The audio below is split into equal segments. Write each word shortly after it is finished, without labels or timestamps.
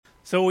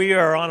So we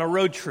are on a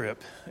road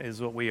trip,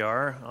 is what we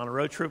are, on a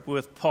road trip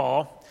with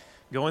Paul,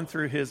 going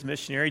through his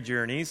missionary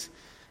journeys.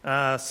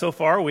 So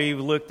far, we've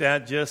looked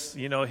at just,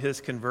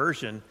 his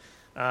conversion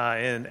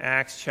in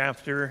Acts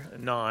chapter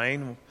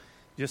 9.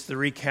 Just to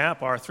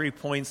recap, our 3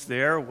 points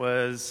there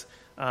was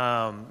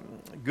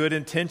good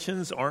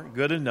intentions aren't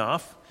good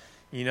enough,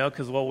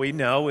 because what we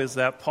know is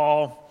that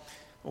Paul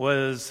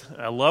was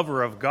a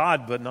lover of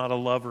God, but not a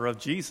lover of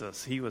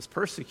Jesus. He was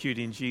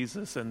persecuting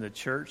Jesus and the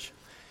church,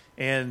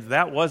 and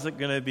that wasn't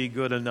going to be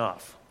good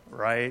enough,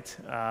 right?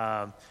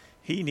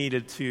 He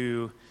needed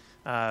to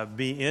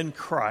be in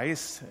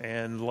Christ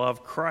and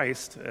love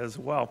Christ as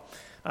well.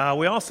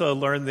 We also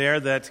learned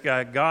there that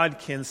God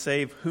can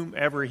save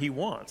whomever he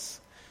wants,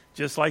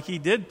 just like he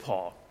did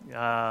Paul.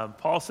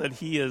 Paul said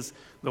he is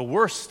the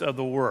worst of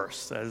the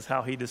worst, that is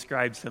how he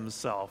describes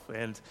himself.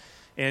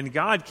 And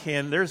God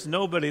can, there's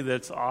nobody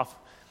that's off,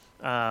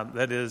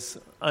 that is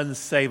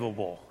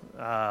unsavable.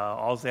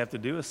 All they have to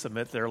do is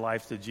submit their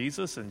life to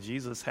Jesus, and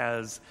Jesus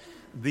has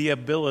the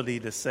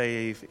ability to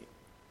save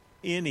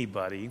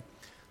anybody,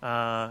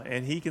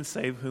 and he can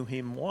save who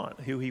he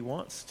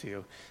wants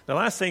to. The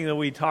last thing that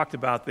we talked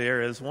about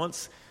there is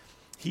once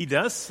he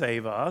does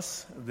save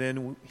us,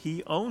 then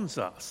he owns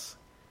us.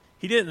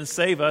 He didn't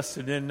save us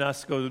to then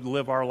us go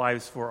live our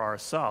lives for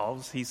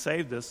ourselves. He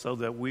saved us so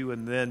that we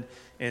would then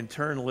in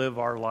turn live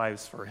our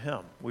lives for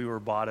him. We were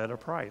bought at a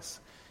price.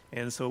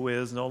 And so it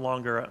is no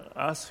longer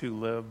us who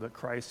live, but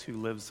Christ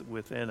who lives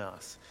within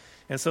us.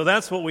 And so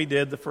that's what we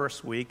did the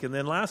first week. And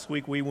then last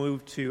week we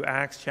moved to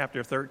Acts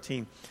chapter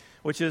 13,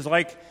 which is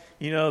like,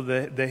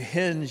 the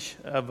hinge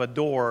of a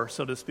door,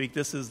 so to speak.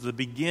 This is the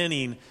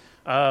beginning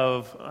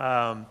of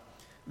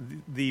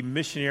the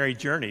missionary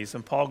journeys.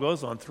 And Paul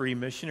goes on 3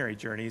 missionary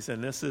journeys,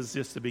 and this is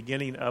just the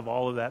beginning of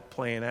all of that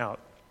playing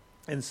out.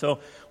 And so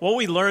what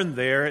we learned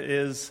there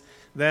is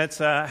that's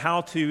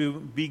how to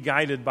be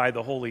guided by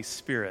the Holy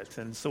Spirit.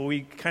 And so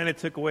we kind of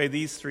took away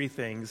these 3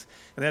 things.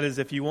 And that is,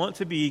 if you want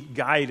to be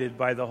guided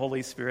by the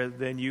Holy Spirit,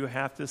 then you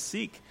have to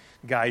seek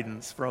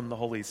guidance from the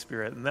Holy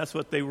Spirit. And that's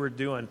what they were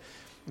doing.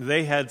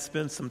 They had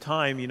spent some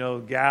time,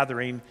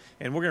 gathering,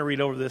 and we're going to read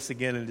over this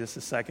again in just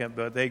a second,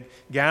 but they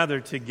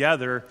gathered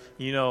together,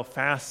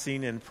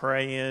 fasting and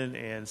praying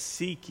and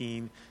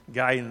seeking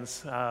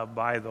guidance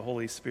by the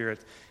Holy Spirit.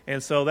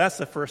 And so that's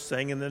the first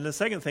thing. And then the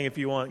second thing, if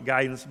you want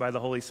guidance by the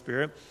Holy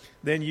Spirit,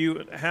 then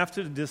you have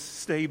to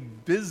just stay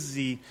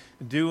busy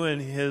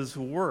doing his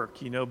work,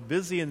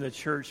 busy in the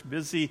church,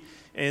 busy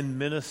in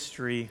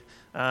ministry,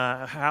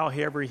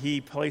 however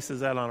he places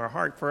that on our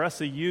heart, for us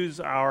to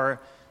use our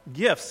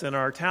gifts and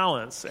our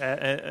talents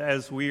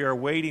as we are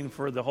waiting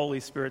for the Holy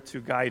Spirit to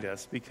guide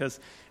us. Because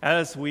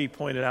as we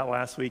pointed out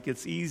last week,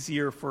 it's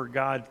easier for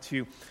God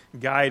to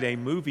guide a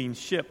moving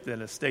ship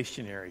than a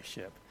stationary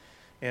ship.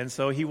 And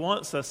so he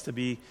wants us to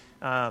be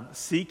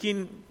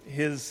seeking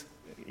his,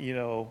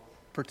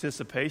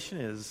 participation,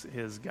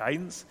 his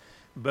guidance,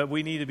 but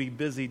we need to be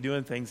busy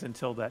doing things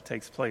until that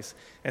takes place.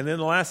 And then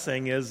the last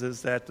thing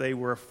is that they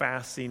were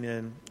fasting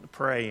and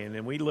praying.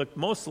 And we looked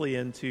mostly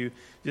into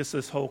just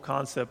this whole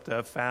concept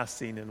of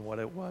fasting and what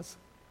it was.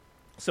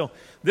 So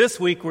this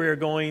week we're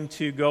going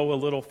to go a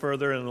little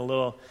further and a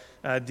little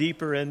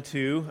deeper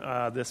into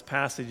this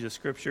passage of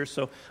Scripture.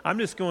 So I'm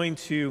just going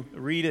to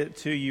read it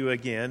to you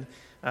again,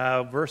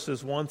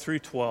 verses 1 through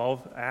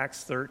 12,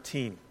 Acts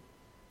 13.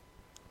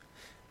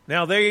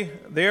 Now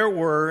there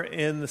were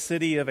in the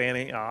city of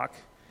Antioch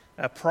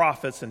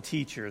prophets and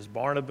teachers,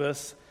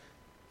 Barnabas,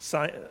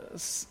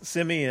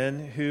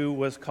 Simeon, who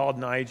was called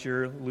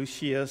Niger,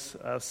 Lucius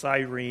of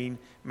Cyrene,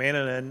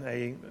 Manaen,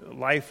 a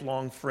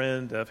lifelong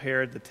friend of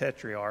Herod the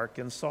Tetrarch,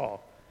 and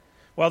Saul.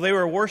 While they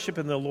were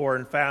worshiping the Lord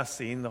and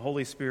fasting, the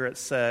Holy Spirit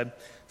said,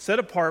 "Set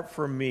apart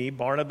for me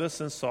Barnabas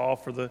and Saul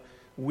for the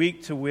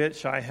work to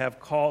which I have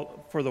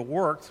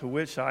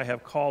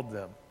called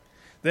them."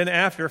 Then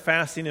after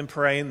fasting and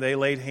praying, they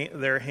laid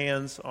their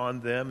hands on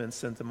them and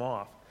sent them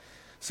off.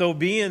 So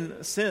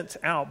being sent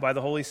out by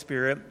the Holy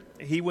Spirit,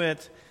 he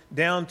went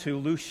down to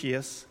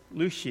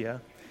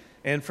Lucia,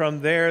 and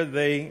from there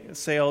they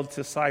sailed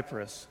to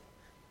Cyprus.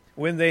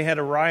 When they had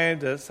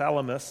arrived at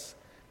Salamis,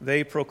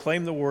 they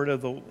proclaimed the word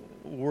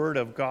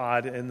of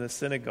God in the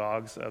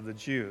synagogues of the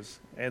Jews,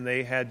 and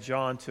they had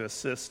John to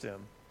assist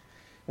them.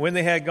 When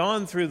they had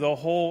gone through the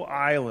whole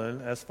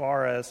island as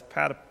far as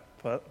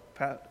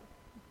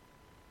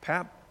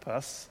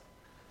Paphos,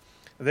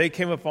 they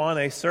came upon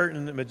a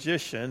certain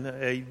magician,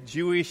 a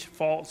Jewish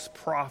false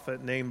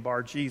prophet named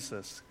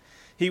Bar-Jesus.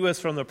 He was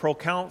from the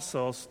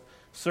proconsul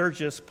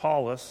Sergius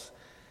Paulus,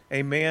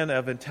 a man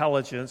of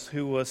intelligence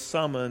who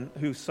summoned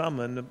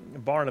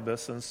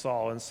Barnabas and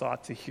Saul and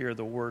sought to hear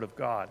the word of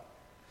God.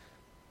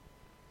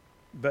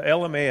 But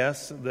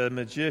Elymas, the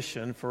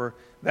magician, for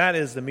that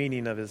is the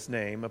meaning of his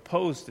name,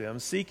 opposed him,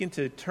 seeking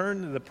to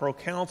turn the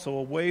proconsul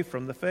away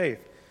from the faith.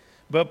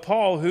 But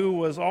Saul, who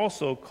was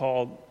also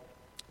called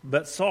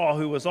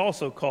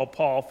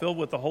Paul, filled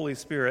with the Holy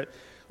Spirit,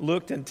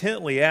 looked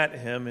intently at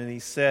him, and he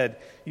said,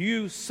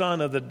 "You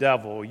son of the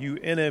devil, you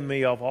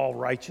enemy of all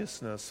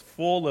righteousness,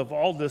 full of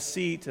all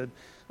deceit and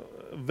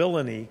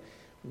villainy,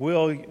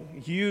 will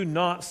you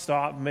not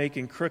stop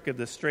making crooked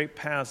the straight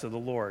paths of the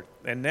Lord?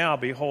 And now,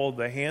 behold,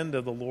 the hand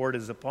of the Lord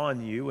is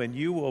upon you, and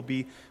you will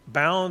be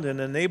bound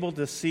and unable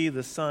to see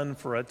the sun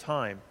for a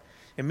time.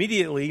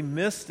 Immediately,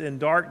 mist and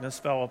darkness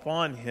fell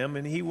upon him,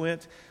 and he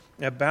went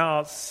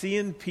about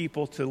seeing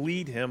people to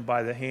lead him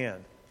by the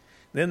hand.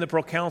 Then the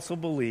proconsul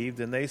believed,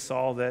 and they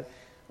saw that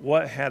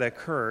what had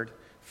occurred,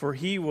 for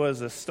he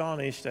was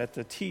astonished at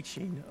the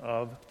teaching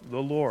of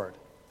the Lord.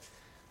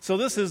 So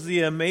this is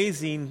the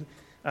amazing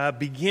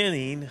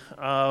beginning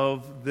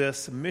of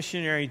this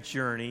missionary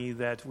journey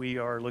that we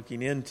are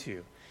looking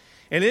into.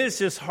 And it is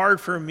just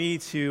hard for me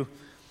to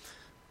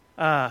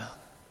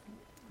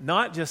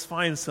not just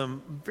find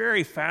some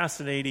very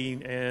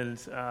fascinating and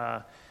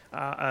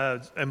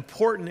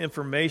important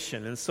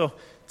information. And so,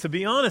 to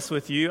be honest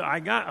with you, I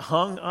got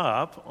hung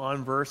up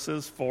on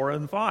verses 4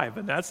 and 5,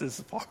 and that's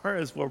as far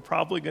as we're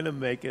probably going to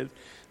make it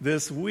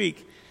this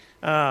week.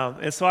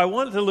 And so I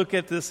wanted to look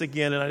at this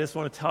again, and I just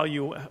want to tell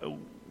you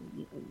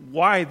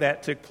why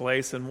that took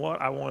place and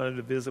what I wanted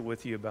to visit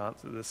with you about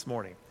this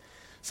morning.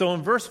 So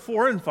in verse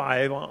 4 and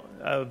 5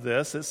 of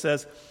this, it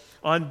says,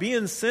 on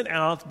being sent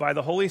out by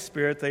the Holy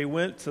Spirit, they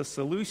went to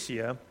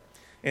Seleucia,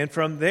 and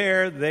from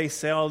there they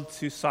sailed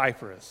to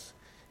Cyprus.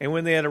 And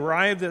when they had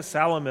arrived at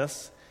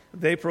Salamis,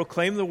 they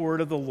proclaimed the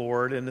word of the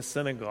Lord in the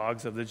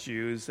synagogues of the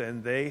Jews,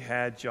 and they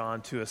had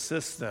John to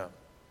assist them.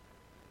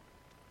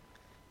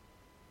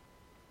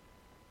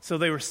 So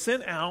they were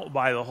sent out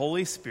by the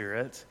Holy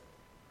Spirit,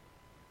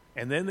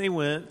 and then they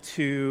went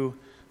to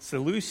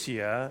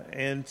Seleucia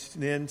and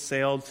then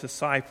sailed to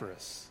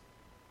Cyprus.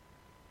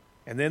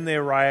 And then they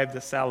arrived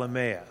at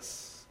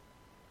Salamis.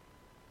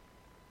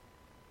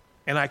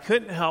 And I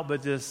couldn't help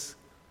but just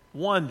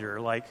wonder,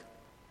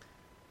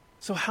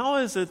 so how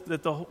is it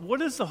that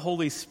what does the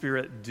Holy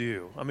Spirit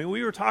do? I mean,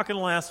 we were talking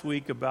last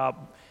week about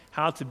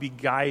how to be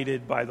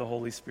guided by the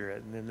Holy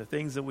Spirit and then the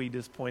things that we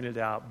just pointed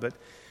out.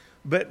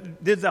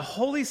 But did the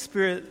Holy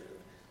Spirit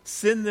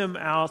send them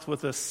out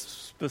with a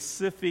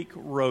specific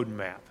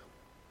roadmap?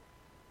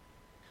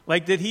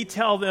 Did he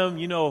tell them,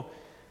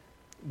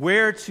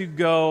 where to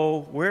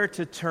go, where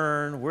to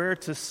turn, where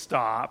to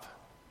stop?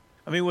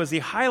 I mean, was he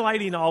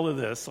highlighting all of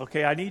this?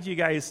 Okay, I need you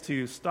guys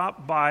to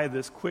stop by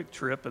this Quick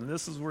Trip, and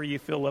this is where you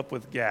fill up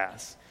with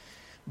gas.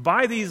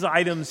 Buy these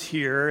items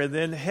here, and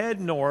then head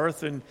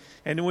north, and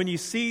when you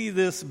see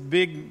this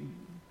big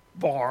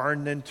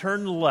barn, then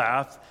turn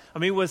left. I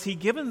mean, was he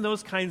given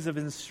those kinds of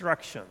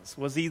instructions?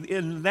 Was he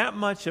in that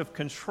much of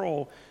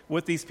control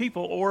with these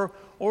people? Or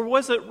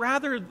was it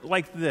rather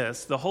like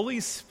this? The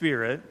Holy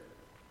Spirit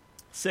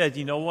said,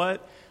 you know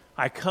what?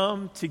 I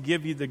come to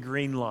give you the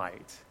green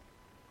light,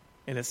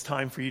 and it's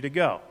time for you to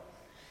go.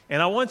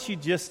 And I want you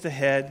just to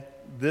head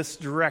this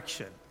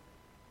direction.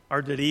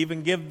 Or did he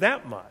even give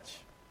that much?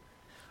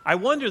 I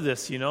wonder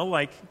this,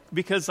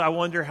 because I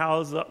wonder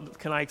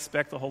can I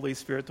expect the Holy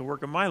Spirit to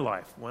work in my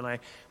life when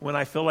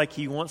I feel like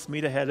he wants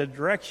me to head a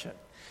direction?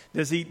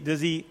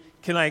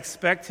 Can I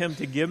expect him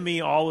to give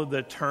me all of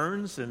the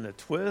turns and the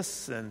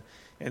twists and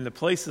the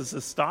places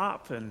to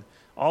stop and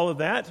all of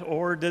that?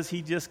 Or does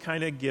he just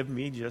kind of give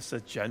me just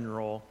a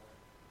general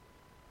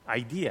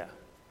idea?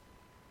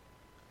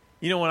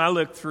 When I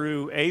look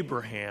through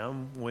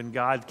Abraham, when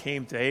God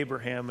came to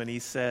Abraham and he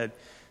said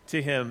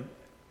to him,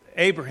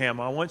 Abraham,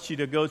 I want you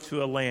to go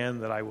to a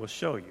land that I will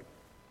show you.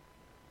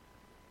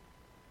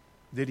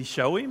 Did he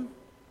show him?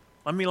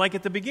 I mean,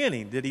 at the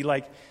beginning, did he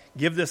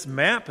give this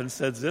map and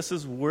says, this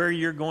is where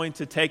you're going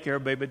to take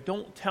everybody, but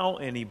don't tell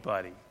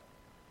anybody.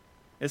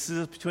 This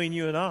is between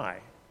you and I.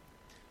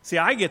 See,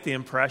 I get the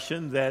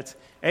impression that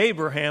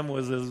Abraham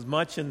was as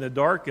much in the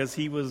dark as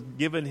he was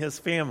given his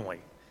family.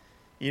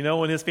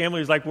 When his family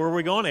was like, where are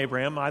we going,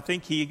 Abraham? I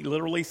think he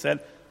literally said,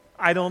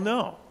 I don't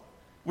know.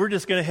 We're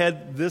just going to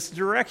head this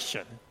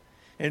direction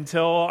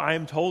until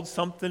I'm told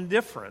something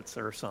different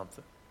or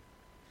something.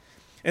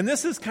 And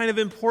this is kind of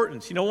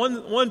important.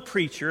 One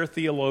preacher, a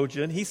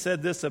theologian, he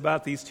said this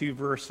about these two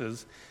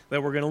verses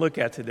that we're going to look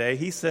at today.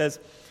 He says,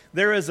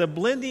 there is a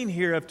blending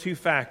here of two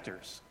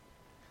factors.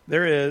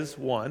 There is,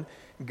 one,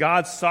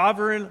 God's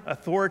sovereign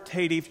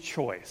authoritative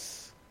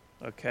choice.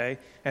 Okay?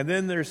 And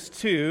then there's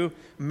two,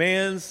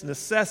 man's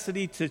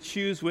necessity to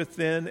choose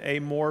within a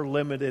more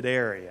limited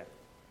area.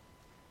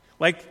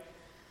 Like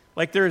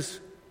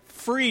there's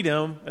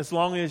freedom as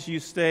long as you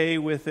stay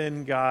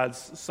within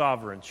God's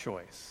sovereign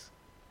choice.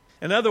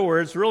 In other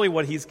words, really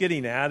what he's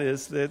getting at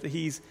is that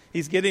he's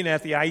getting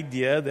at the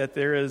idea that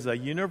there is a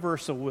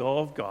universal will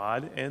of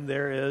God and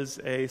there is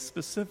a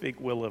specific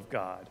will of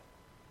God.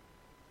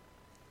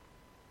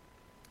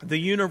 The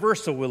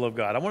universal will of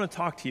God. I want to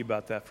talk to you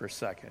about that for a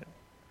second.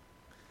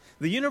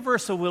 The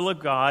universal will of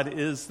God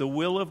is the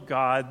will of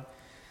God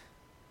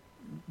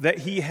that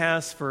he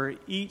has for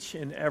each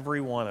and every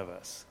one of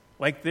us.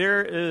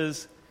 There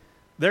is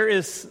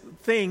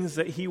things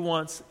that he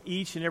wants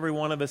each and every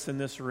one of us in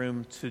this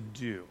room to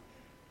do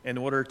in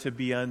order to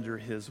be under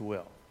his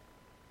will.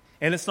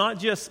 And it's not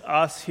just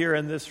us here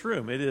in this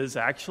room. It is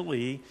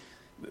actually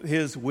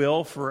his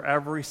will for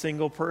every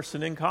single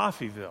person in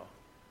Coffeyville.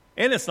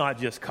 And it's not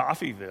just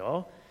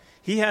Coffeyville.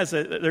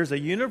 There's a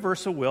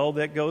universal will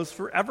that goes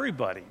for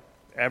everybody.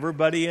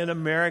 Everybody in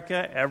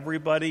America,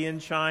 everybody in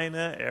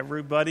China,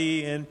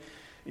 everybody in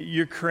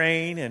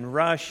Ukraine and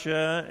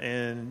Russia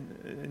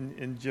and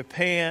in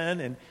Japan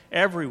and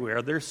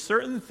everywhere. There's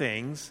certain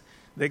things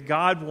that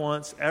God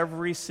wants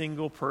every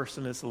single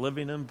person that's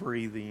living and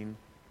breathing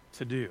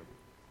to do,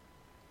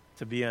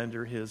 to be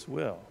under His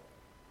will.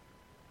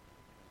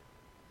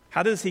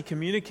 How does He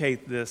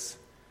communicate this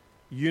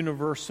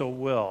universal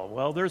will?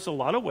 Well, there's a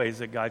lot of ways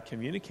that God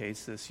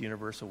communicates this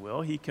universal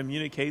will. He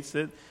communicates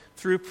it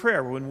through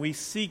prayer. When we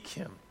seek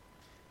Him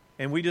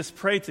and we just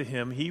pray to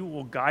Him, He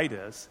will guide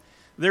us.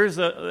 There's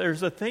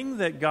a thing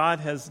that God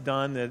has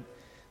done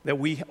that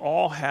we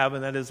all have,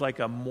 and that is like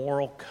a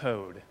moral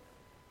code.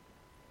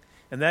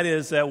 And that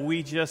is that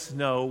we just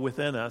know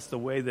within us the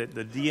way that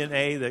the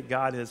DNA that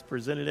God has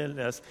presented in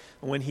us,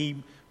 when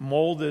He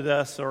molded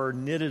us or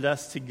knitted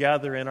us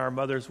together in our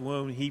mother's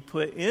womb, He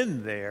put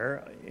in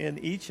there, in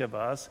each of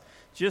us,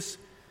 just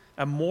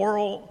a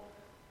moral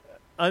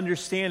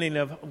understanding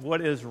of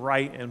what is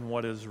right and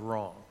what is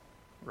wrong,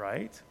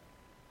 right?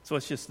 So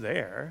it's just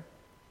there.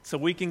 So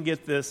we can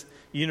get this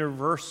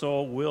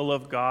universal will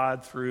of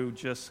God through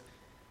just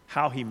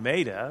how He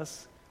made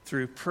us,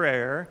 through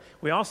prayer.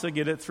 We also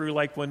get it through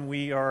like when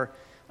we are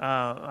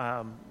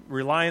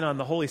relying on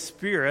the Holy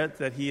Spirit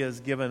that He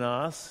has given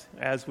us.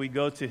 As we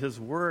go to His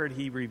Word,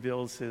 He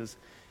reveals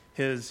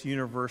His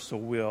universal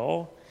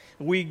will.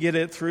 We get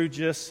it through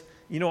just,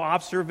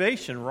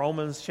 observation.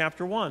 Romans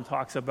chapter 1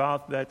 talks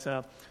about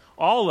that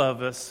all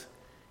of us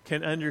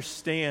can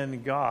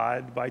understand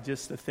God by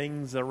just the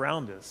things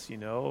around us,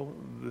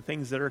 the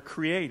things that are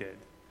created,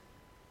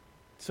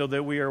 so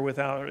that we are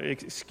without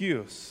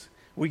excuse.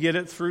 We get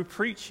it through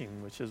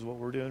preaching, which is what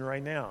we're doing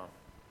right now.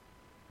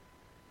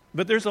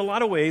 But there's a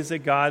lot of ways that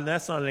God, and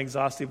that's not an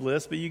exhaustive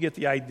list, but you get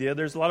the idea.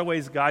 There's a lot of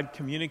ways God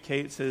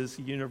communicates His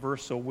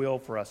universal will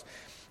for us.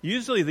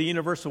 Usually the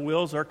universal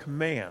wills are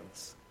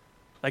commands.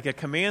 Like a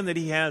command that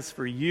He has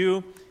for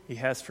you, He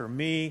has for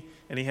me,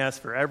 and He has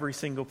for every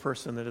single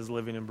person that is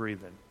living and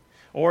breathing.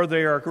 Or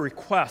they are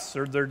requests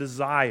or their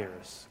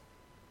desires.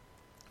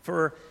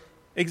 For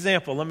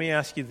example, let me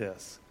ask you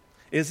this.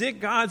 Is it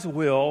God's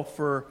will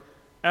for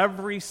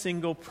every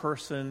single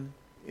person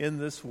in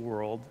this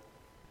world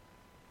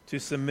to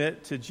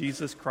submit to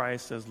Jesus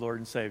Christ as Lord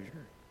and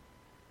Savior?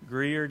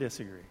 Agree or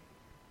disagree?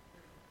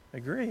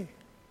 Agree.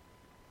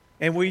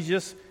 And we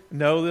just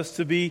know this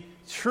to be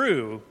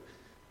true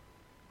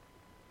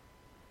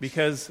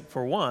because,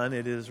 for one,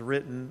 it is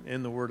written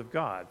in the Word of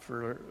God.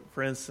 For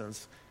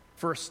instance,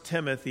 1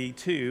 Timothy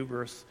 2,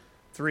 verse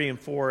 3 and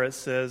 4, it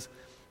says,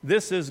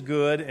 "This is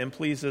good and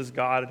pleases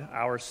God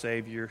our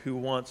Savior, who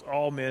wants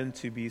all men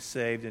to be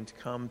saved and to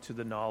come to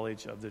the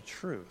knowledge of the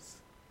truth."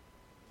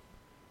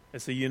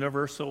 It's a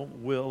universal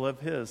will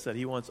of His that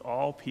He wants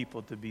all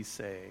people to be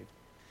saved.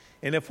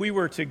 And if we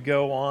were to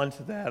go on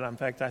to that, in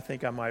fact, I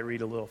think I might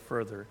read a little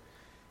further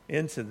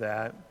into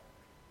that.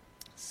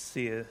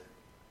 See it.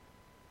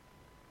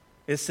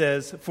 It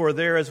says, "For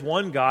there is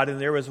one God,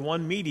 and there is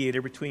one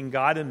mediator between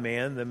God and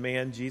man, the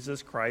man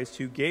Jesus Christ,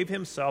 who gave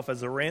Himself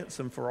as a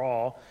ransom for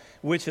all,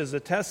 which is a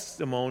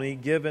testimony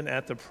given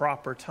at the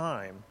proper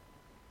time."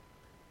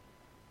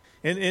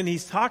 And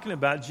he's talking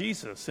about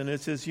Jesus, and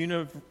it's its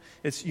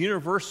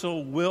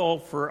universal will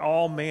for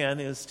all man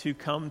is to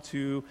come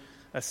to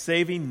a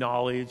saving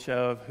knowledge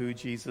of who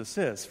Jesus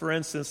is. For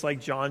instance, like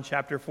John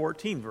chapter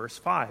 14, verse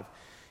 5.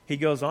 He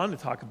goes on to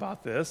talk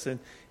about this,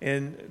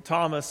 and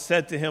Thomas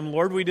said to Him,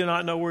 "Lord, we do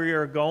not know where you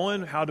are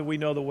going. How do we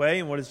know the way?"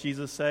 And what does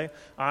Jesus say?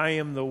 "I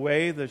am the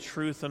way, the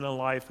truth, and the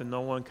life, and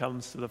no one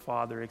comes to the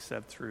Father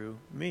except through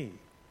me."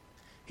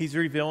 He's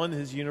revealing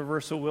His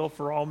universal will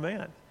for all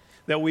men,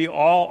 that we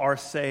all are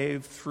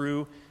saved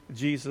through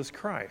Jesus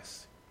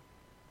Christ.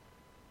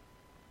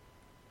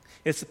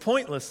 It's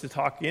pointless to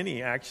talk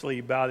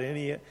about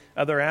any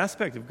other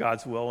aspect of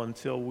God's will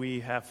until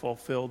we have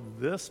fulfilled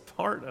this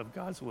part of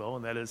God's will,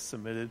 and that is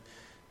submitted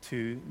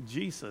to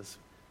Jesus.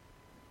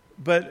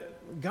 But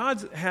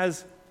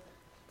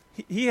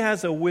He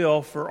has a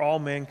will for all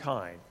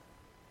mankind.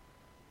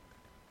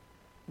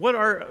 What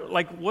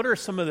are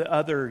some of the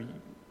other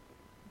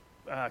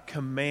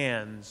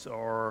commands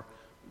or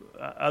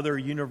other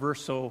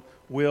universal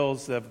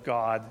wills of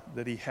God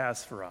that He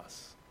has for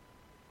us?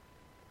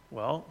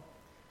 Well,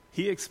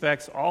 He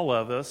expects all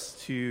of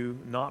us to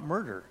not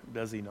murder,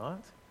 does He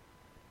not?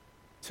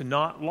 To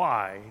not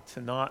lie, to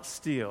not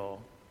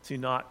steal, to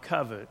not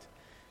covet,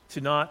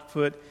 to not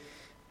put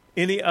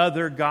any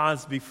other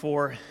gods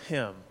before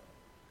Him,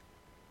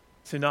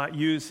 to not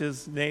use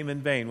His name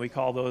in vain. We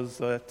call those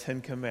the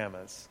 10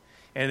 Commandments.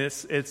 And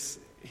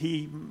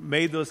He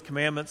made those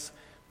commandments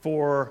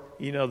for,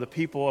 the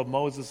people of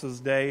Moses'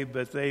 day,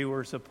 but they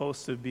were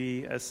supposed to be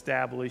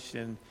established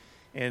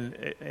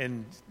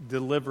and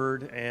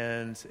delivered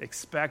and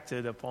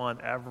expected upon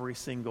every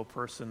single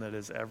person that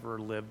has ever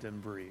lived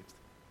and breathed.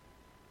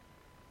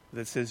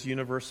 That's His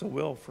universal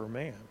will for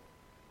man.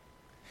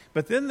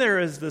 But then there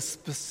is the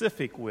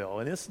specific will,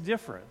 and it's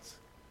different.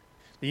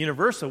 The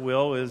universal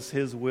will is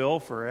his will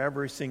for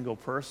every single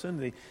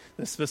person.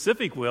 The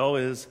specific will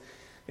is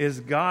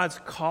God's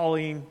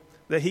calling,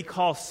 that he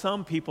calls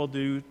some people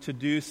to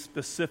do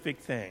specific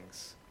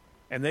things.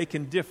 And they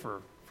can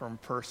differ from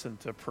person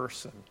to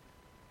person.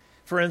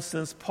 For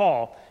instance,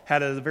 Paul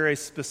had a very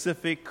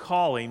specific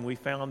calling we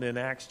found in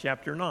Acts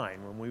chapter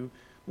 9 when we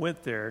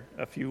went there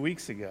a few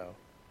weeks ago.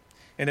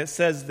 And it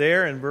says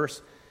there in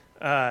verse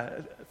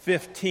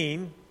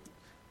 15,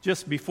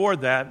 just before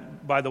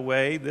that, by the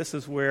way, this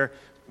is where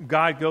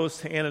God goes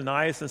to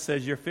Ananias and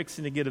says, you're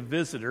fixing to get a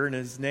visitor, and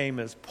his name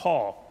is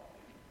Paul.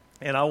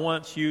 And I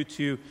want you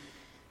to,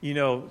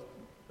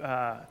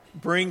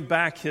 bring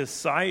back his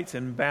sight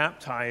and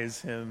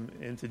baptize him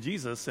into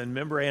Jesus. And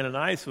remember,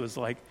 Ananias was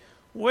like,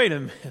 wait a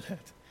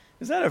minute,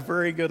 is that a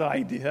very good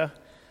idea?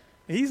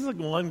 He's the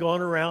one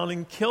going around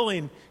and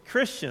killing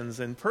Christians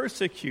and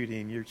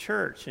persecuting your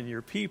church and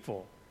your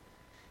people.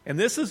 And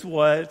this is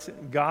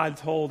what God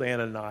told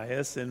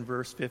Ananias in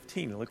verse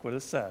 15. Look what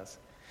it says.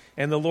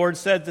 And the Lord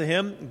said to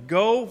him,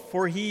 go,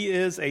 for he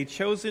is a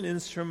chosen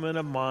instrument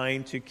of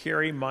mine to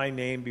carry my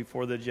name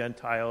before the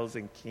Gentiles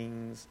and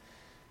kings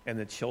and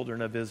the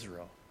children of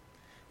Israel.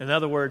 In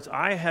other words,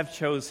 I have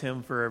chose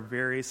him for a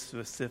very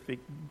specific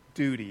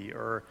duty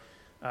or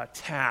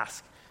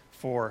task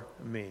for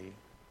me.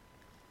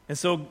 And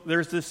so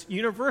there's this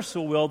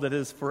universal will that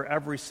is for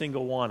every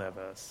single one of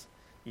us,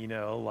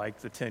 like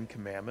the Ten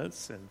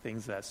Commandments and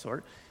things of that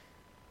sort.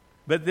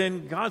 But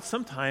then God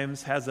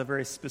sometimes has a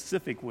very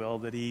specific will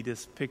that he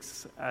just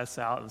picks us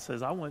out and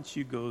says, I want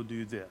you to go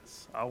do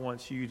this. I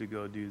want you to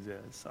go do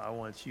this. I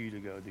want you to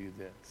go do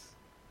this.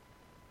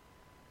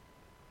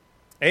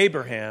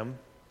 Abraham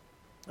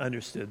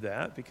understood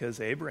that because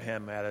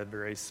Abraham had a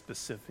very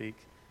specific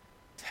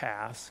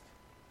task,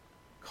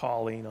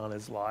 calling on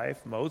his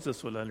life.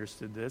 Moses would have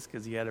understood this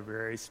because he had a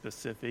very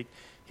specific,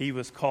 he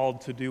was called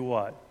to do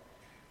what?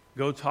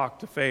 Go talk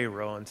to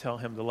Pharaoh and tell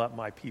him to let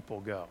my people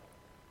go.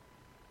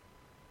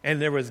 And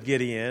there was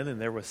Gideon,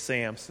 and there was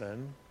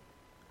Samson.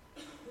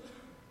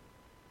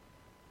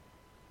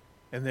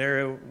 And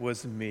there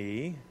was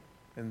me,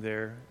 and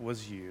there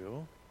was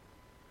you.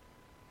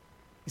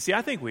 You see,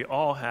 I think we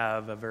all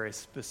have a very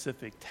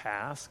specific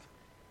task.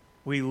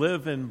 We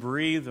live and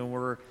breathe, and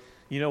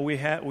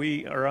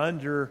we are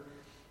under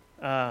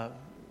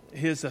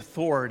his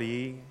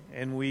authority,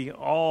 and we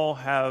all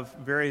have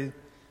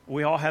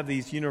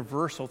these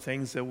universal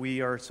things that we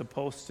are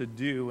supposed to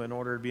do in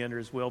order to be under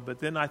his will. But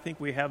then I think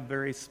we have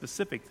very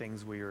specific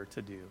things we are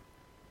to do.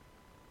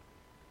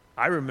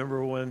 I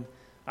remember when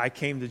I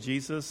came to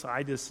Jesus,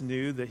 I just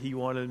knew that he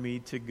wanted me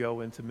to go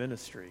into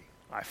ministry.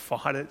 I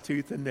fought it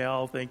tooth and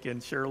nail,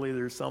 thinking surely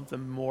there's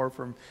something more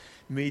for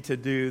me to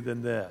do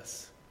than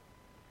this.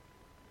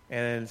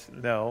 And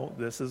no,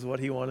 this is what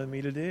he wanted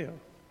me to do.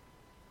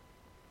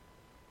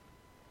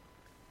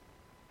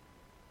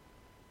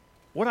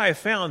 What I have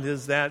found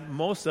is that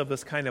most of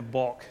us kind of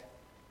balk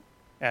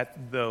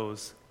at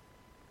those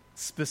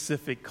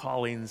specific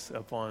callings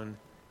upon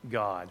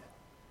God.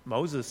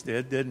 Moses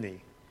did, didn't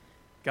he?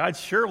 God,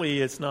 surely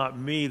it's not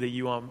me that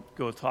you want to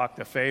go talk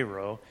to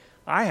Pharaoh.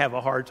 I have a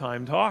hard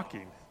time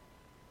talking.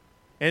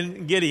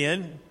 And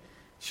Gideon,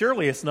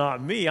 surely it's not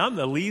me. I'm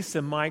the least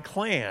in my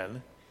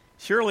clan.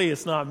 Surely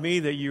it's not me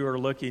that you are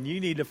looking.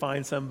 You need to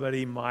find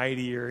somebody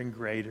mightier and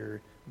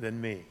greater than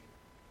me.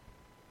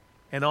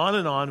 And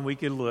on we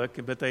could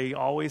look, but they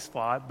always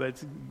fought,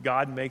 but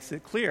God makes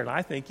it clear. And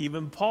I think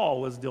even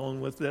Paul was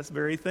dealing with this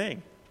very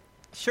thing.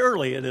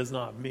 Surely it is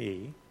not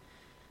me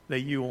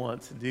that you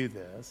want to do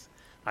this.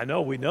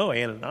 We know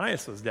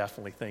Ananias was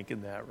definitely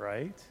thinking that,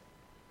 right?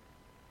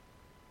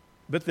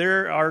 But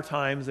there are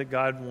times that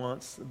God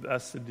wants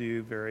us to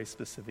do very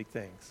specific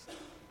things.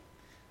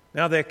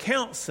 Now the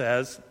account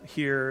says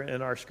here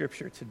in our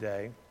scripture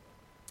today,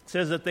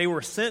 says that they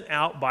were sent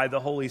out by the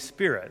Holy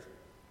Spirit.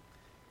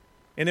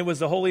 And it was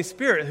the Holy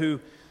Spirit who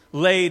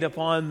laid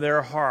upon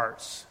their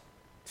hearts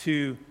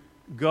to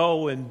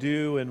go and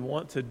do and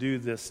want to do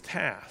this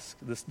task,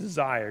 this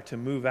desire to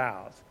move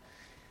out.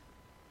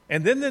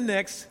 And then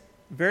the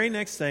very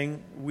next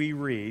thing we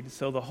read,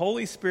 so the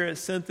Holy Spirit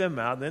sent them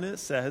out. Then it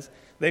says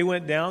they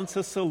went down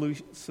to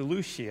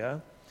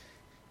Seleucia,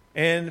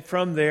 and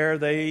from there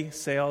they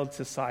sailed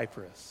to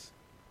Cyprus.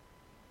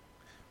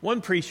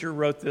 One preacher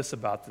wrote this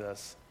about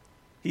this.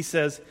 He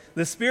says,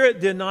 the Spirit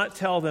did not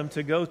tell them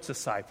to go to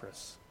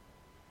Cyprus.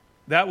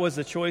 That was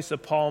the choice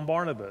of Paul and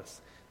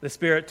Barnabas. The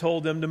Spirit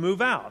told them to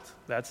move out.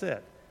 That's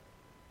it.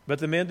 But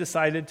the men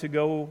decided to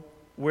go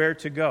where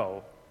to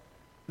go.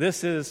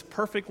 This is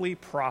perfectly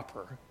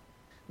proper.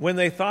 When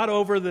they thought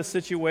over the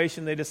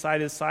situation, they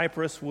decided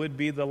Cyprus would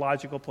be the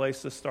logical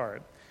place to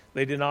start.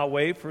 They did not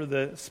wait for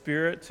the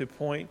Spirit to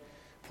point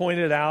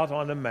it out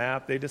on a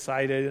map. They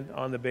decided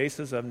on the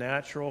basis of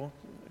natural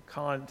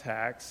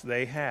contacts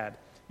they had.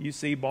 You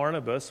see,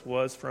 Barnabas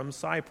was from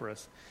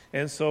Cyprus,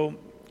 and so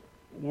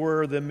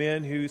were the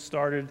men who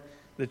started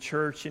the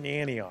church in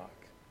Antioch.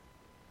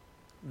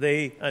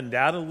 They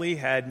undoubtedly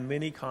had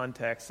many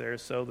contacts there,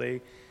 so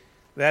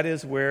that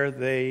is where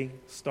they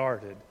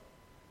started.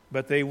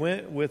 but they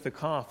went with the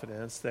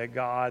confidence that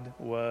God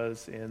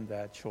was in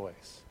that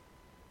choice.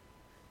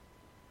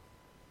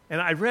 And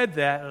I read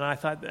that and I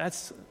thought,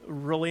 that's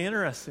really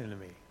interesting to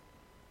me.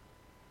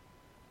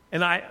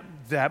 And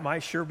that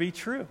might sure be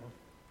true.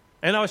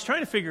 And I was trying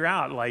to figure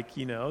out,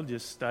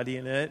 just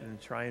studying it and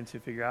trying to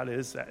figure out,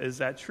 is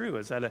that true?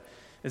 Is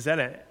that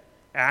an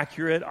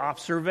accurate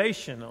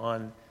observation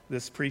on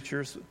this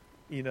preacher's,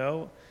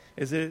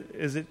 is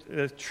it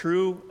a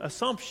true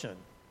assumption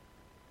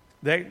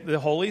that the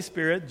Holy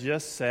Spirit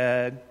just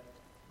said,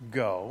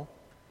 go,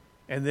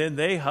 and then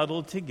they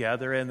huddled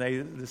together and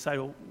they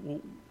decided,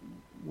 well,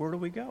 where do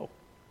we go?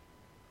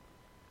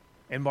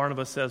 And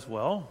Barnabas says,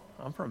 well,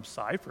 I'm from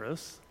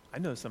Cyprus. I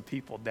know some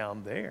people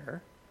down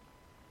there.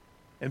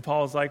 And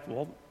Paul's like,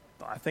 well,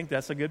 I think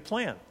that's a good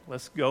plan.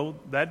 Let's go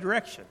that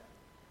direction.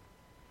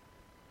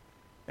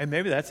 And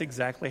maybe that's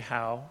exactly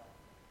how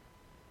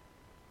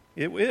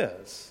it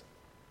is.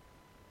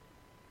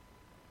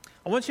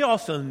 I want you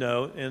also to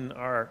note in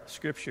our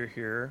scripture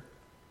here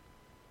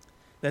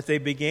that they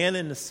began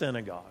in the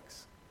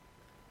synagogues.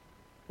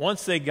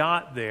 Once they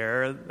got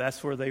there,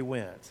 that's where they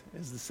went,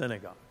 is the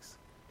synagogues.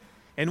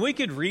 And we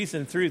could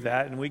reason through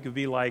that, and we could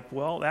be like,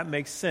 well, that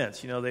makes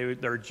sense.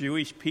 They're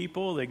Jewish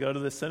people. They go to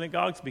the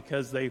synagogues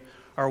because they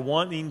are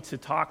wanting to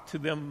talk to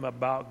them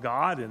about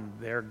God, and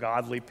they're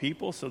godly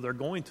people, so they're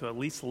going to at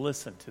least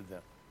listen to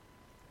them.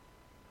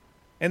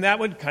 And that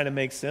would kind of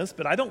make sense,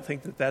 but I don't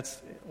think that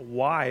that's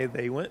why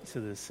they went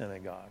to the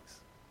synagogues.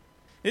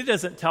 It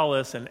doesn't tell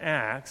us in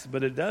Acts,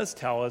 but it does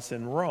tell us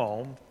in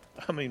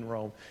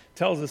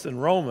tells us in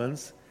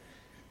Romans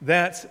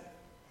that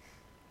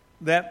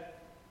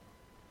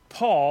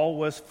Paul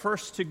was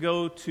first to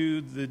go to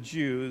the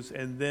Jews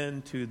and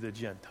then to the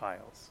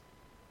Gentiles.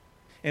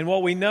 And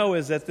what we know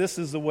is that this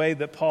is the way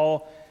that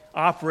Paul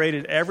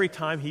operated every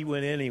time he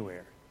went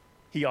anywhere.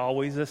 He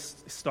always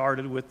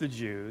started with the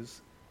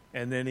Jews,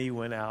 and then he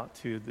went out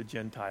to the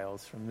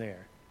Gentiles from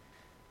there.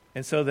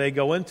 And so they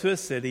go into a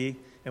city,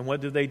 and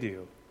what do?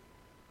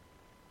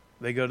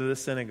 They go to the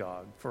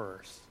synagogue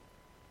first.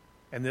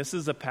 And this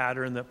is a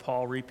pattern that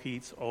Paul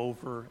repeats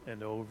over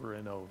and over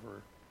and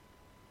over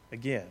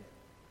again,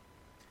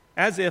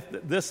 as if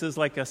this is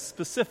like a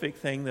specific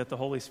thing that the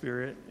Holy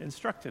Spirit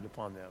instructed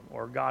upon them,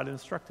 or God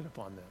instructed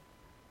upon them.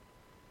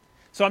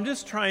 So I'm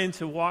just trying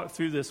to walk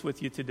through this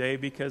with you today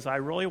because I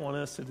really want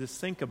us to just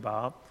think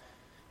about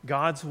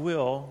God's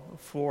will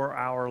for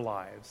our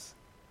lives.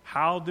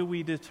 How do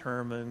we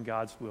determine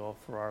God's will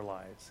for our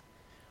lives?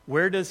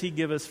 Where does he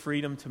give us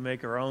freedom to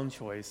make our own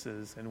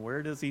choices? And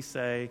where does he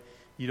say,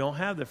 you don't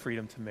have the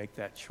freedom to make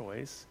that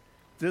choice?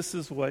 This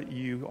is what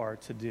you are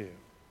to do.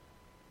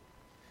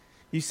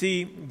 You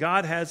see,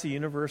 God has a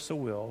universal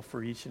will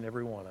for each and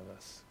every one of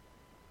us.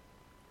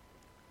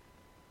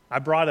 I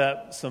brought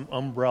up some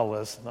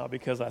umbrellas, not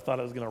because I thought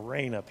it was going to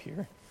rain up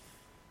here,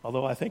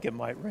 although I think it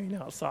might rain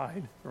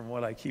outside from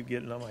what I keep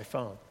getting on my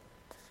phone.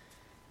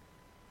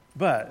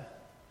 But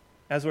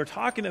as we're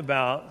talking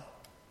about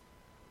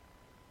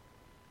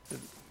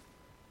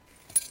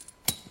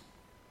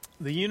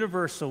the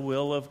universal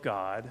will of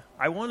God,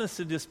 I want us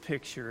to just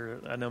picture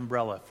an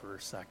umbrella for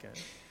a second.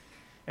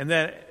 And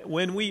that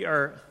when we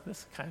are, this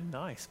is kind of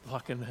nice,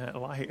 blocking that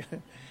light.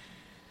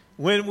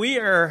 When we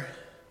are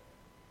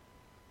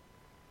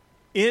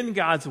in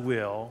God's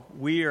will,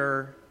 we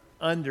are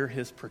under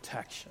his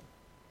protection.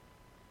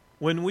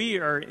 When we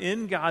are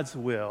in God's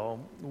will,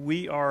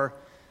 we are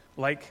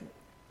like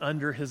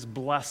under his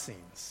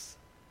blessings.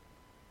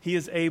 He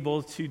is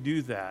able to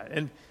do that.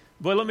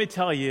 But let me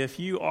tell you, if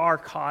you are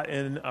caught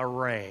in a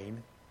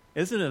rain,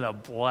 isn't it a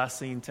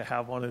blessing to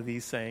have one of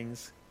these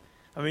things?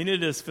 I mean, it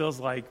just feels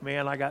like,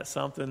 man, I got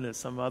something that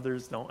some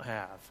others don't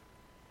have.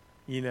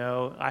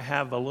 I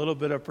have a little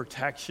bit of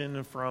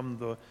protection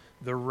from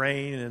the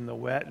rain and the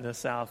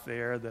wetness out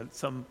there that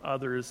some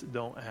others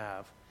don't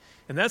have.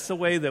 And that's the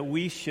way that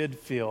we should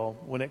feel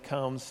when it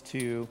comes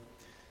to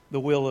the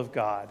will of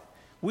God.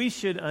 We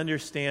should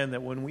understand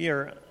that when we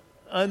are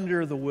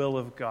under the will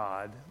of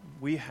God,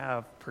 we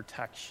have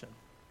protection.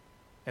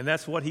 And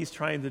that's what he's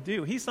trying to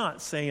do. He's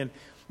not saying,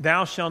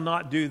 thou shalt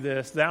not do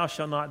this, thou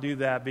shalt not do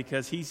that,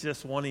 because he's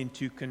just wanting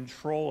to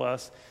control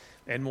us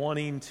and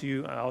wanting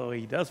to, although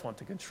he does want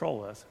to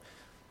control us.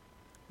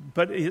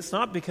 But it's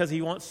not because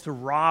he wants to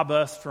rob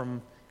us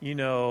from,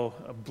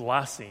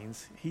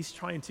 blessings. He's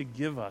trying to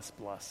give us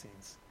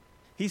blessings.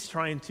 He's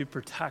trying to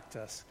protect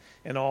us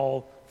in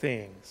all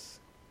things.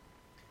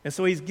 And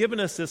so he's given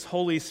us this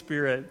Holy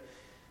Spirit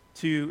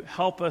to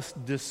help us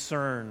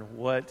discern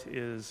what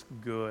is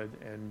good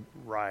and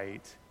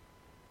right.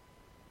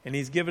 And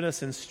he's given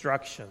us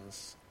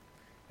instructions.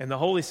 And the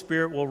Holy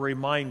Spirit will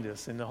remind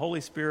us, and the Holy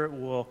Spirit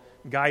will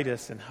guide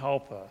us and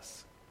help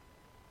us.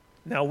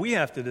 Now we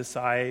have to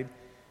decide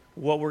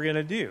what we're going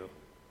to do.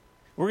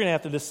 We're going to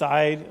have to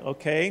decide,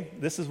 okay,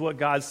 this is what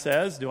God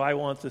says. Do I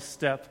want to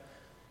step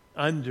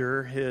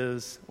under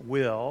his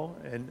will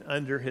and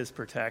under his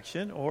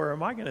protection? Or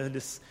am I going to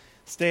just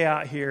stay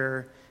out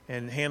here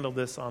and handle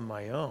this on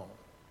my own?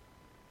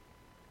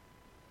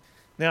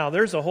 Now,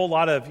 there's a whole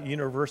lot of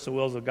universal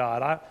wills of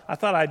God. I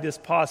thought I'd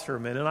just pause for a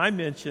minute. I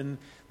mentioned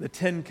the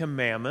Ten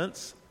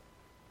Commandments.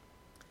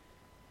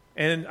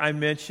 And I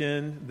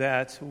mentioned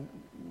that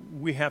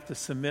we have to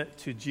submit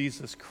to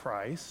Jesus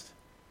Christ.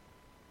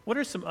 What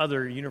are some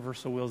other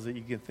universal wills that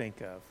you can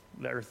think of?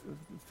 That are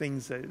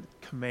things that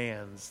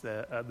commands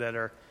that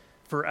are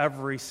for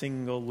every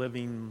single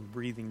living,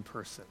 breathing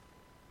person.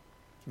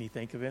 Can you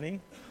think of any?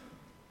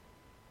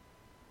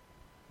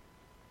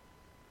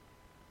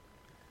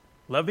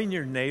 Loving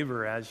your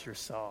neighbor as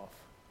yourself.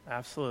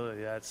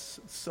 Absolutely, that's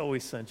so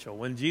essential.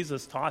 When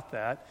Jesus taught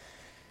that,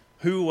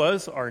 who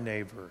was our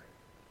neighbor?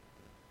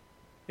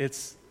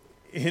 It's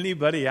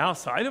anybody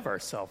outside of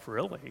ourselves,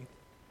 really.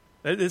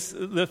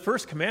 The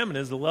first commandment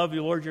is to love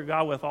your Lord your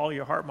God with all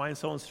your heart, mind,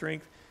 soul, and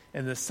strength.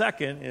 And the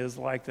second is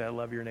like that,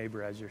 love your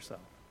neighbor as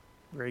yourself.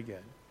 Very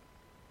good.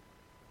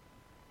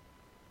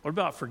 What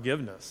about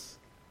forgiveness?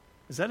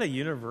 Is that a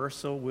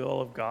universal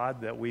will of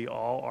God that we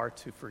all are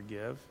to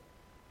forgive?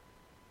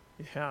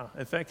 Yeah.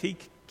 In fact, he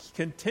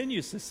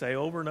continues to say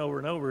over and over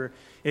and over,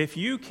 if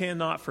you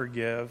cannot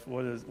forgive,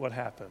 what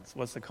happens?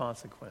 What's the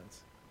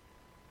consequence?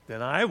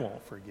 Then I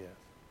won't forgive.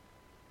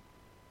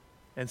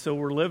 And so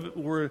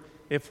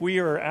if we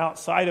are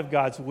outside of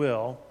God's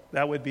will,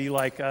 that would be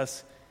like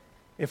us.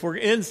 If we're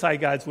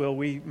inside God's will,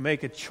 we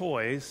make a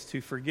choice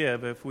to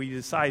forgive. If we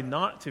decide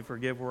not to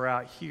forgive, we're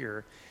out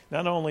here.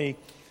 Not only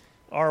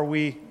are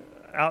we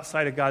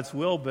outside of God's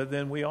will, but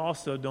then we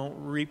also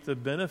don't reap the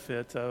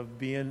benefit of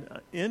being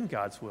in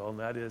God's will, and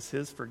that is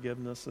His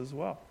forgiveness as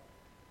well.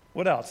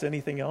 What else?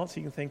 Anything else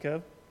you can think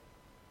of?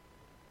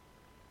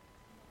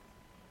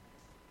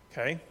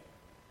 Okay,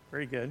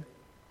 very good.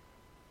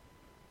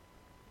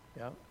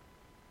 Yeah.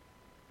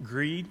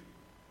 Greed.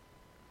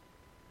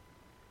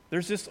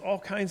 There's just all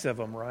kinds of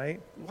them,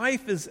 right?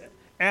 Life is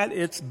at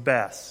its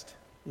best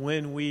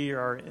when we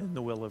are in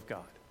the will of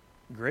God.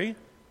 Agree?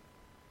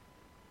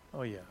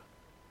 Oh, yeah.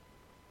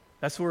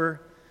 That's where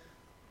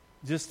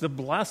just the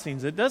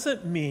blessings. It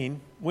doesn't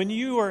mean when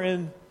you are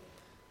in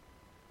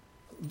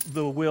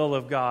the will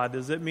of God,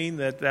 does it mean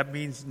that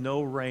means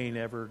no rain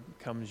ever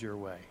comes your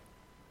way?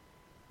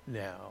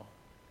 No.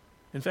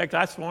 In fact,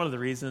 that's one of the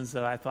reasons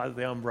that I thought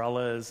the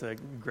umbrella is a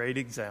great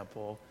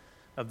example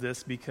of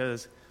this,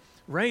 because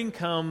rain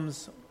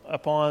comes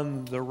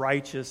upon the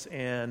righteous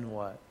and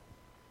what?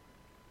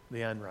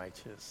 The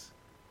unrighteous.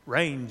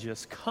 Rain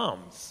just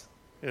comes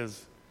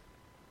is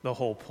the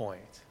whole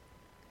point.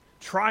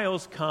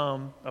 Trials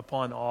come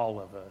upon all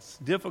of us.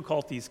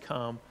 Difficulties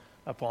come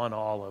upon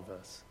all of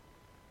us.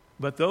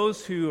 But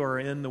those who are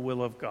in the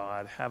will of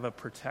God have a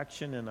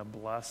protection and a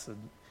blessedness,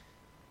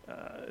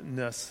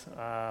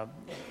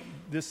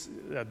 this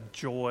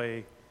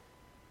joy,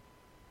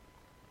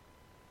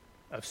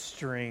 of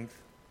strength,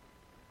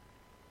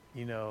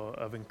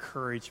 of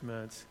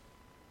encouragement,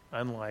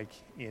 unlike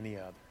any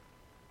other.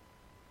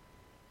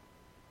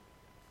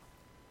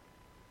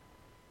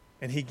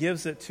 And He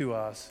gives it to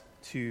us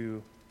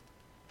to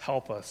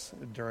help us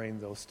during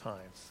those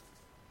times.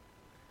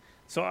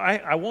 So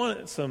I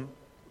wanted some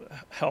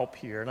help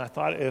here, and I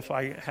thought if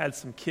I had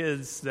some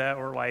kids that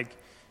were like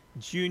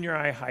junior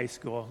high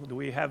school, do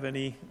we have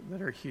any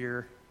that are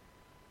here?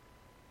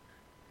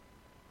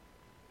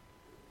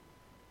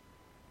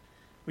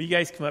 Will you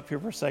guys come up here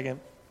for a second?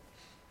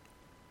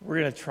 We're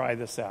going to try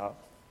this out.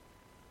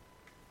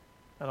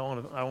 I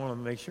want to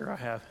make sure I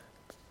have.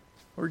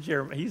 Where's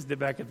Jeremy? He's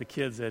back at the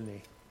kids, isn't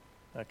he?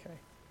 Okay.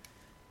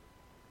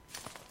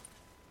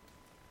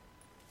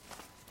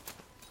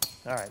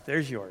 All right,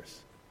 there's yours.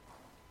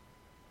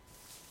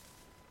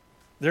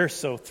 They're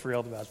so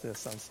thrilled about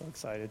this. I'm so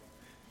excited.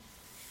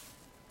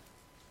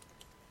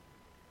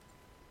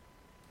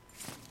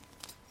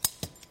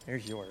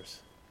 There's yours.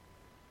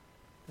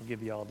 I'll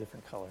give you all a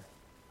different color.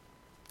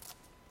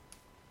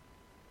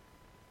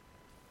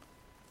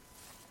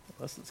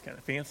 Well, this looks kind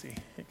of fancy.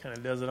 It kind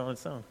of does it on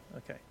its own.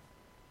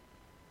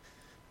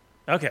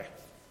 Okay.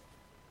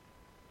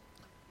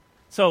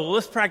 So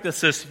let's practice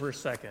this for a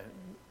second.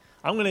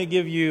 I'm going to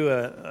give you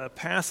a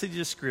passage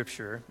of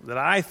Scripture that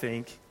I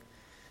think,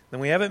 and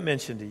we haven't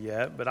mentioned it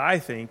yet, but I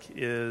think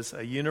is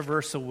a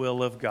universal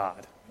will of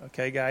God.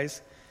 Okay,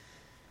 guys?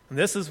 And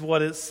this is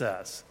what it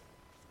says.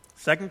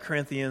 2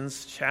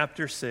 Corinthians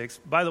chapter 6.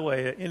 By the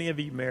way, any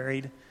of you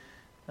married?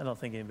 I don't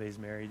think anybody's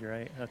married,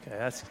 right?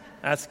 Okay,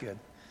 that's good.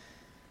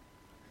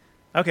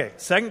 Okay,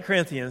 2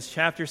 Corinthians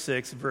chapter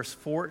 6, verse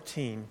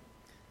 14.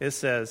 It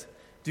says,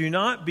 "Do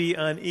not be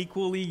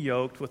unequally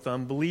yoked with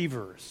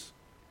unbelievers."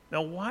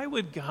 Now, why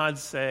would God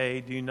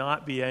say, do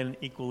not be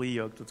unequally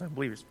yoked with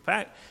unbelievers?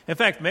 In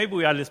fact, maybe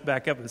we ought to just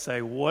back up and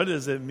say, what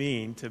does it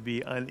mean to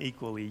be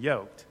unequally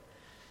yoked?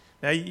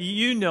 Now,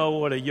 you know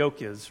what a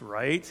yoke is,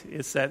 right?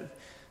 It's that,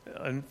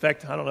 in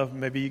fact, I don't know if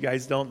maybe you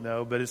guys don't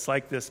know, but it's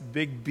like this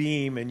big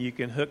beam, and you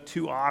can hook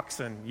two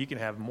oxen. You can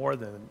have more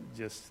than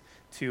just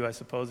two, I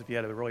suppose, if you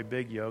had a really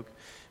big yoke.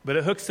 But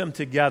it hooks them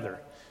together.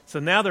 So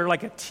now they're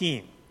like a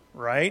team,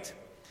 right?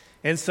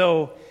 And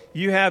so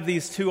you have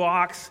these two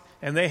ox.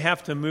 and they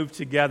have to move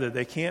together.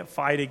 They can't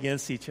fight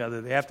against each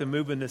other. They have to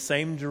move in the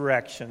same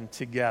direction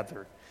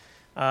together.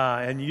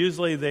 And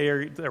usually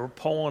they're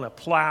pulling a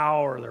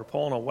plow or they're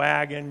pulling a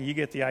wagon. You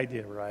get the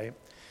idea, right?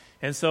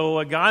 And so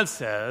what God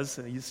says,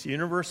 it's the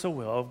universal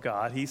will of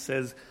God, he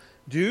says,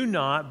 do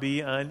not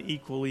be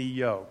unequally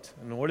yoked.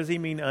 And what does he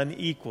mean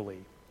unequally?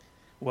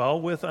 Well,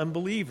 with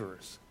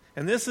unbelievers.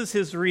 And this is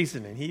his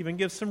reasoning. He even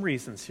gives some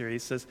reasons here. He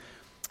says,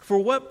 for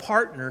what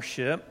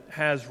partnership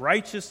has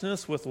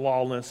righteousness with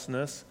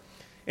lawlessness?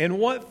 And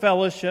what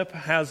fellowship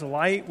has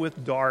light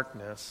with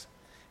darkness?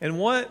 And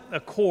what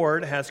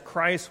accord has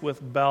Christ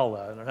with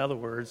Bela? In other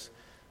words,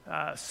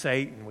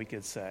 Satan, we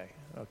could say.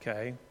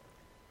 Okay?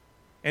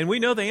 And we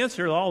know the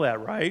answer to all that,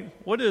 right?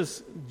 What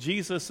does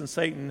Jesus and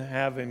Satan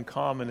have in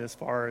common as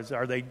far as,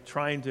 are they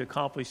trying to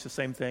accomplish the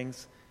same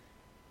things?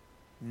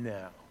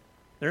 No.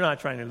 They're not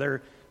trying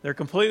to. They're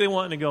completely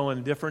wanting to go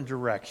in different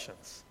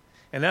directions.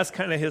 And that's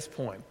kind of his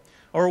point.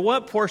 Or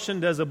what portion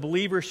does a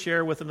believer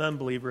share with an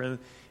unbeliever?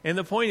 And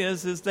the point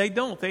is they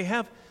don't. They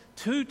have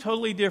two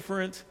totally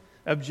different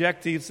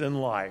objectives in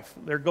life.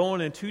 They're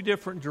going in two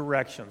different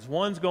directions.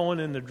 One's going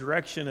in the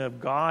direction of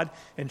God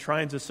and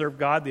trying to serve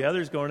God. The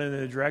other's going in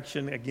the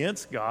direction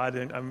against God,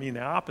 and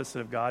the opposite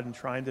of God, and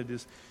trying to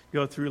just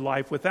go through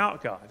life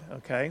without God.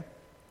 Okay?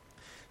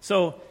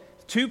 So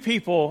two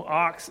people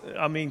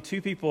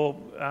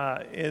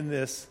in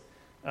this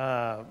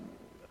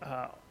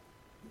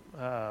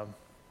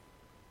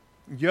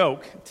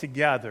yoke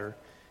together,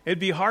 it'd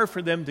be hard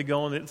for them to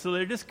go in it. So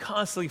they're just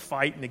constantly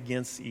fighting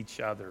against each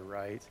other,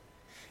 right?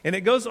 And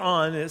it goes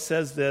on, and it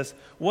says this,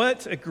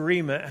 what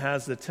agreement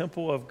has the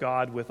temple of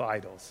God with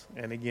idols?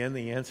 And again,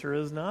 the answer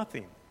is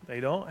nothing. They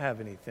don't have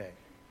anything.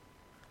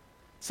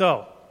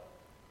 So,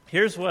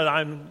 here's what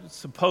I'm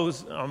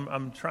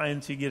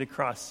trying to get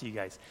across to you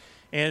guys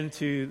and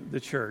to the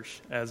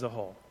church as a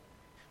whole.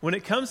 When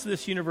it comes to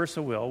this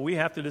universal will, we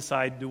have to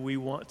decide, do we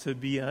want to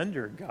be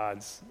under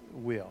God's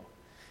will?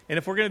 And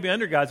if we're going to be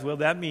under God's will,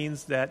 that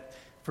means that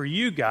for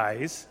you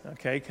guys,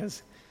 okay,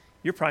 because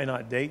you're probably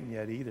not dating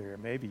yet either.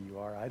 Maybe you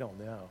are. I don't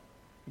know.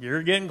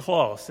 You're getting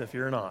close if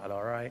you're not,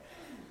 all right?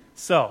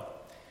 So,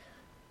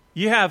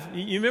 you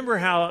remember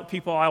how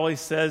people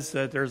always says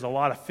that there's a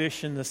lot of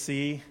fish in the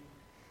sea?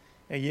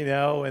 And,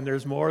 and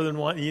there's more than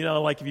one,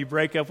 like if you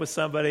break up with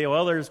somebody,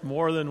 well, there's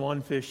more than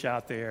one fish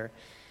out there.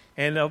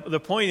 And the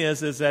point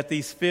is that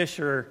these fish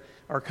are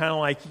kind of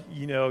like,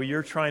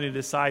 you're trying to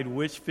decide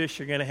which fish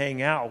you're going to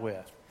hang out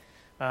with,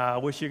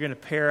 which you're going to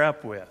pair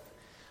up with.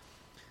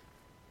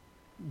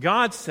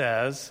 God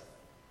says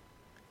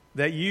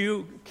that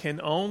you can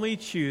only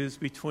choose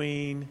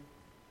between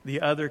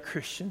the other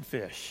Christian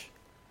fish,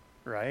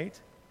 right?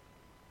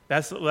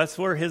 That's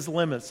where his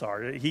limits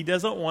are. He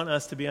doesn't want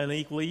us to be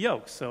unequally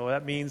yoked. So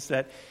that means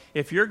that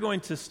if you're going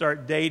to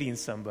start dating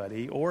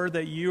somebody, or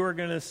that you are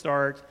going to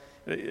start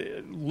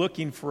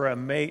looking for a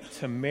mate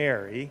to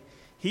marry,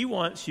 he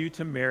wants you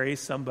to marry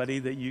somebody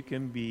that you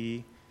can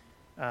be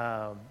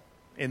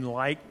in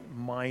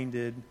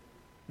like-mindedness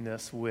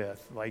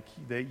with, like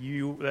that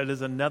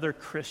is another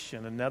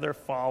Christian, another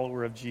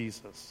follower of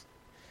Jesus.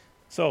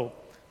 So,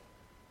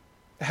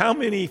 how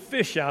many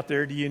fish out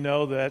there do you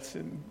know that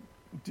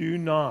do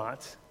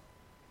not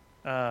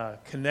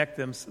connect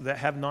them, that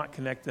have not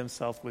connected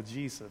themselves with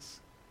Jesus,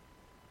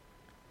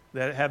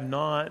 that have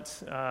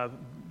not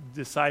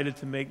decided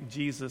to make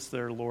Jesus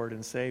their Lord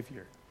and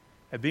Savior?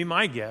 It'd be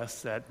my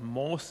guess that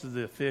most of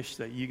the fish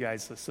that you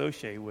guys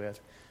associate with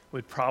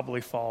would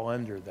probably fall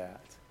under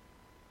that.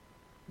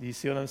 Do you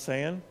see what I'm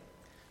saying?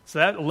 So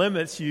that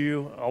limits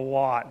you a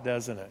lot,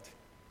 doesn't it?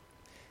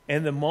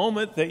 And the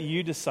moment that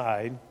you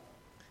decide,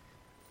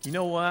 you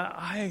know what,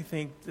 I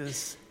think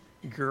this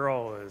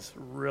girl is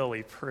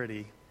really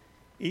pretty,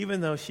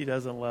 even though she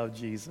doesn't love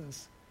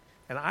Jesus,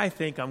 and I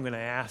think I'm going to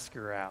ask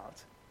her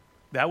out.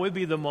 That would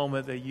be the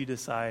moment that you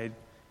decide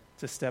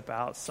to step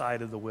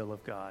outside of the will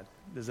of God.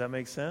 Does that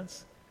make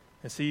sense?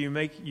 And so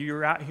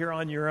you're out here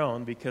on your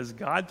own because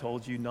God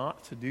told you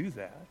not to do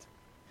that.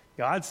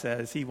 God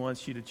says he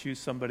wants you to choose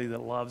somebody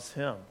that loves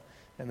him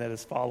and that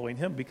is following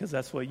him, because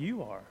that's what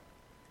you are.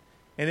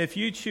 And if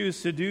you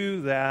choose to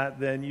do that,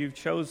 then you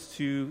chose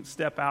to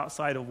step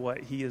outside of what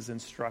he has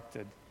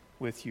instructed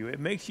with you. It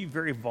makes you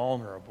very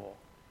vulnerable.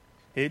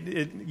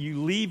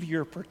 You leave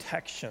your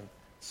protection,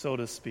 so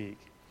to speak.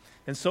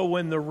 And so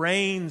when the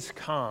rains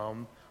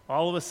come,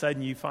 all of a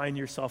sudden you find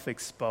yourself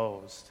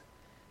exposed.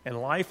 And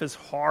life is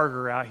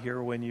harder out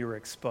here when you're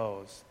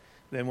exposed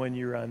than when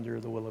you're under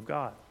the will of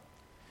God.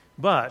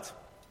 But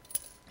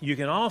you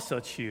can also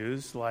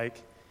choose, like,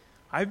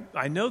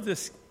 I know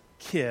this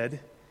kid,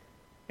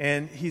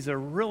 and he's a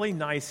really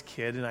nice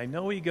kid, and I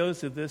know he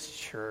goes to this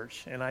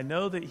church, and I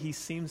know that he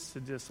seems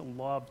to just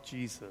love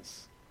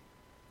Jesus.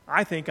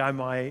 I think I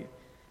might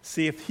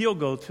see if he'll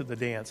go to the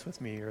dance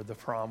with me or the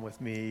prom with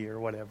me or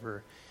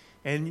whatever.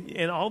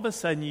 And all of a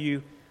sudden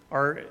you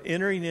are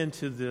entering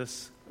into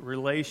this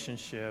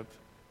relationship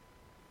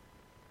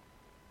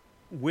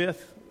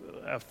with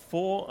a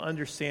full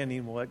understanding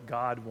of what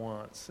God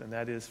wants, and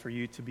that is for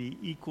you to be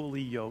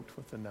equally yoked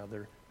with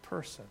another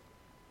person.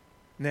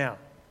 Now,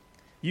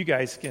 you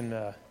guys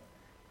can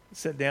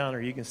sit down or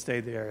you can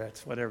stay there.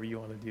 That's whatever you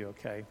want to do,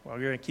 okay? Well,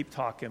 we're going to keep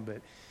talking,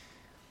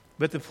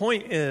 but the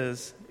point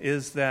is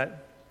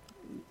that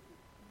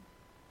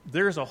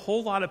there's a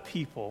whole lot of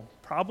people,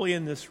 probably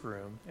in this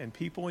room, and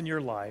people in your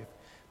life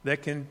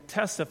that can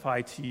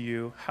testify to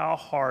you how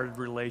hard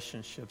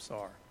relationships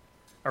are.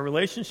 Are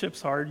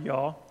relationships hard,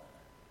 y'all?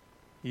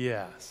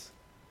 Yes.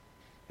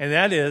 And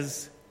that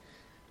is,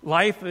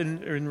 life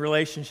and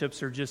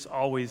relationships are just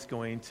always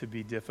going to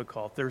be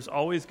difficult. There's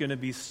always going to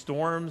be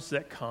storms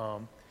that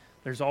come.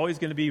 There's always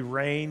going to be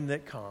rain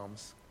that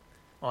comes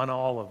on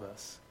all of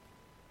us.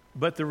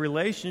 But the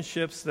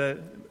relationships that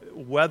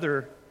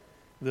weather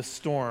the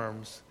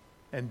storms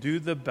and do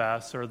the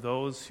best are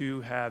those who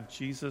have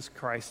Jesus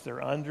Christ.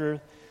 They're under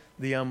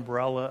the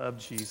umbrella of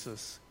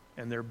Jesus,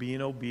 and they're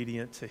being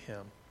obedient to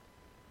him.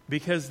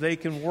 Because they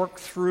can work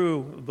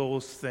through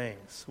those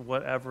things,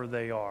 whatever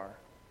they are.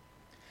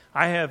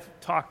 I have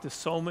talked to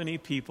so many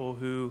people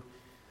who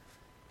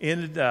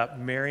ended up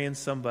marrying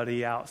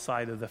somebody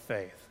outside of the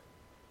faith,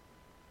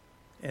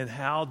 and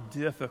how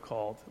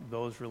difficult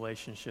those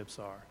relationships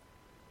are.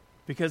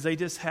 Because they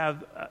just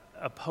have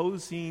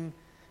opposing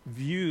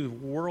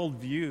world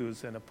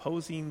views and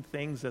opposing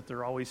things that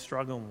they're always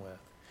struggling with.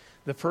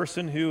 The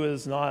person who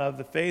is not of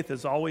the faith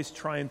is always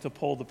trying to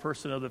pull the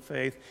person of the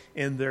faith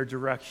in their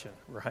direction,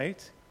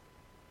 right?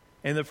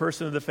 And the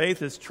person of the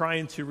faith is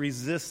trying to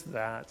resist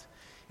that.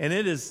 And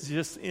it is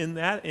just in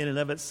and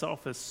of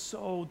itself is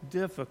so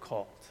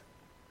difficult.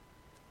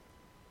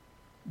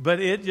 But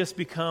it just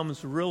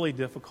becomes really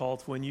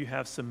difficult when you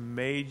have some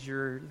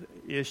major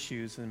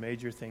issues and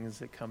major things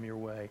that come your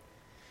way.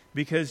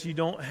 Because you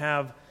don't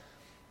have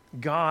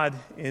God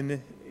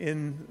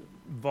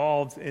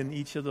involved in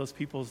each of those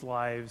people's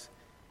lives,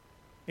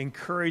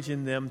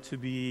 encouraging them to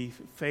be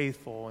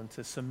faithful and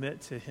to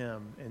submit to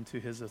him and to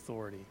his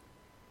authority.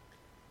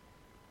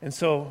 And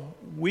so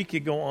we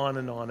could go on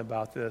and on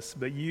about this,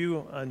 but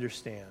you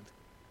understand.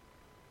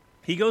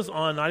 He goes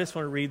on. I just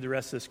want to read the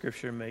rest of the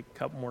scripture and make a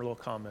couple more little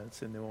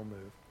comments, and then we'll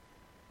move.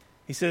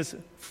 He says,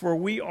 "For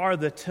we are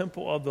the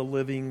temple of the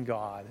living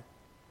God."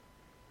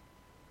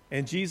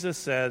 And Jesus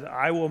said,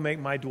 "I will make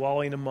my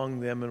dwelling among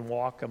them and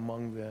walk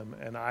among them,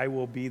 and I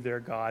will be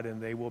their God,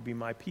 and they will be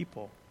my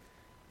people.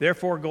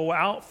 Therefore go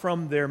out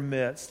from their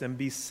midst and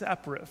be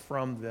separate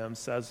from them,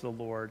 says the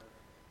Lord,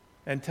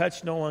 and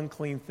touch no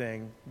unclean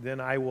thing. Then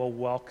I will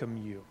welcome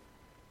you,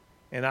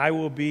 and I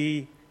will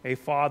be a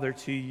father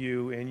to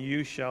you, and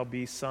you shall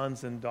be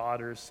sons and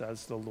daughters,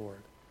 says the Lord."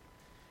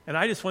 And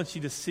I just want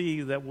you to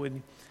see that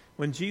when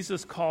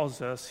Jesus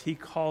calls us, he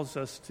calls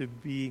us to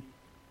be,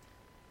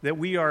 that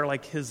we are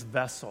like his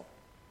vessel.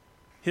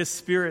 His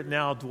Spirit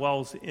now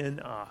dwells in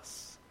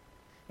us.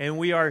 And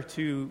we are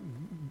to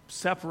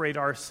separate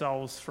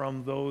ourselves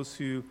from those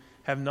who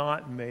have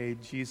not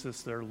made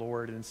Jesus their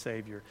Lord and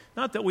Savior.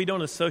 Not that we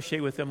don't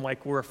associate with them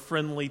like we're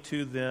friendly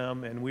to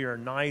them and we are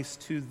nice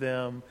to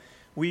them.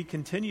 We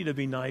continue to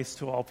be nice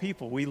to all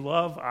people. We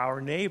love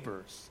our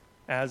neighbors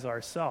as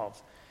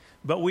ourselves.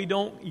 But we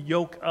don't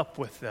yoke up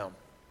with them.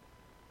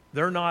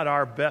 They're not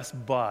our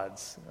best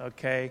buds,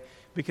 okay?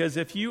 Because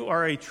if you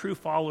are a true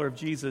follower of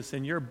Jesus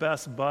and your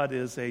best bud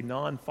is a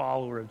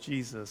non-follower of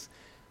Jesus,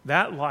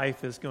 that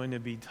life is going to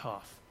be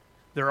tough.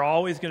 They're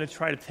always going to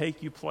try to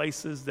take you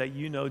places that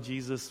you know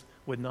Jesus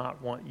would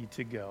not want you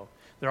to go.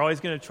 They're always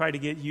going to try to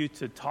get you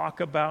to talk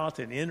about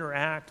and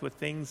interact with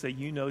things that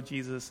you know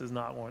Jesus is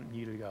not wanting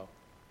you to go.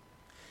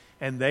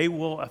 And they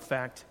will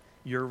affect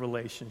your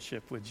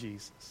relationship with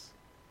Jesus.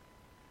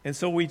 And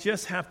so we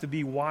just have to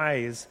be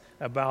wise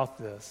about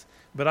this.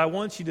 But I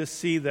want you to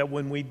see that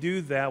when we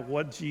do that,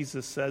 what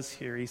Jesus says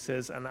here, he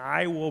says, "And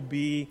I will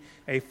be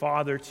a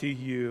father to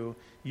you.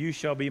 You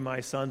shall be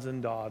my sons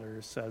and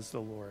daughters, says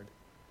the Lord."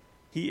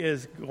 He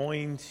is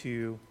going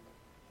to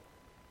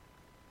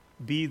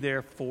be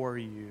there for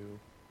you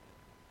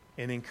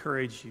and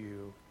encourage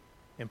you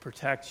and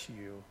protect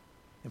you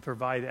and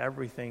provide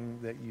everything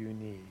that you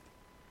need.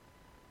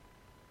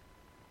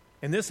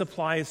 And this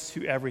applies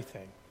to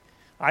everything.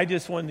 I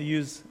just wanted to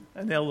use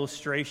an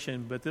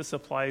illustration, but this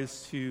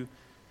applies to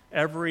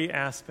every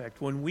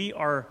aspect. When we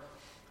are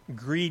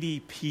greedy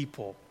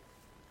people,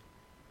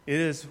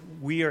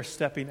 we are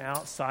stepping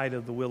outside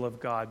of the will of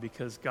God,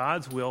 because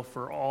God's will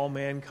for all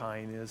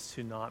mankind is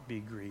to not be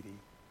greedy.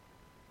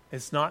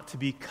 It's not to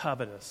be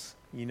covetous,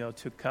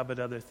 to covet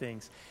other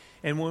things.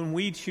 And when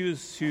we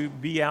choose to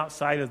be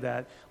outside of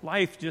that,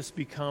 life just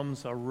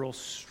becomes a real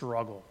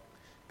struggle.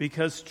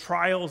 Because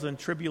trials and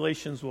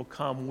tribulations will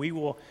come. We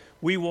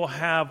will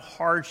have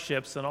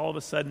hardships, and all of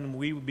a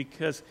sudden,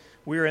 because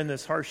we're in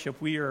this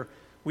hardship, we are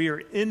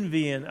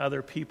envying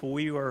other people.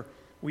 We are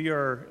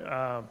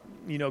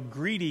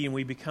greedy, and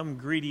we become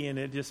greedy, and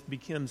it just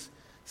becomes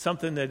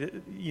something that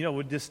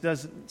it just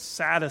doesn't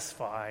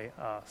satisfy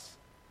us.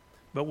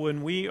 But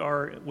when we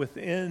are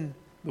within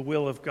the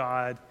will of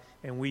God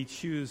and we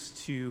choose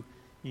to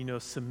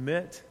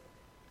submit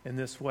in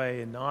this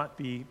way and not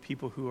be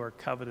people who are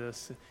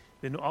covetous,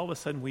 then all of a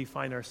sudden we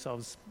find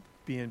ourselves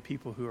being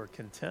people who are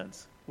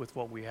content with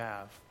what we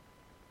have.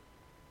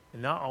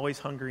 and not always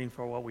hungering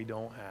for what we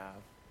don't have.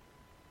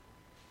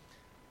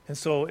 And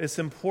so it's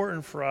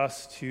important for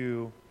us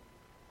to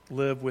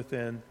live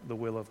within the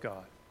will of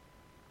God.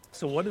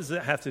 So what does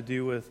that have to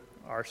do with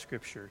our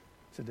scripture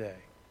today?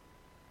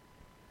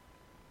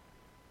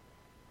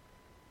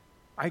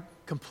 I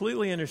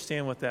completely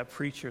understand what that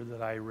preacher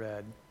that I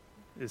read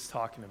is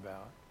talking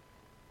about.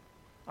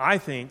 I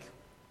think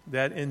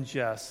that in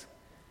jest,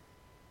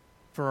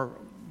 for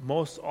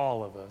most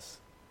all of us,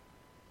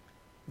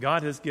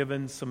 God has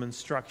given some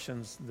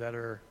instructions that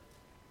are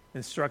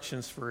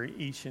instructions for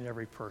each and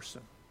every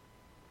person.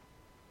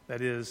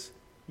 That is,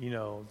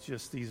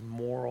 just these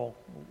moral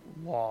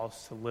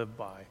laws to live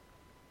by.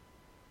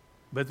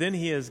 But then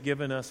he has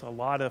given us a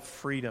lot of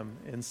freedom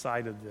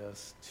inside of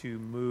this to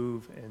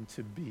move and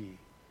to be.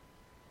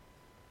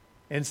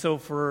 And so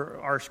for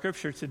our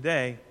scripture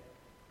today,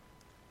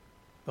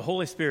 the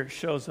Holy Spirit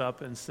shows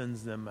up and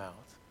sends them out.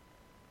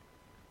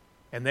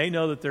 And they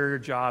know that their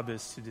job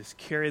is to just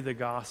carry the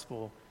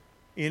gospel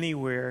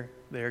anywhere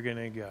they're going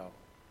to go.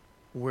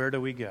 Where do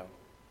we go?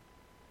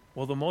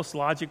 Well, the most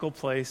logical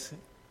place,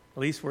 at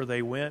least where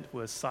they went,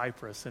 was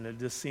Cyprus. And it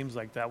just seems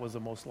like that was the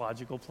most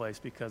logical place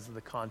because of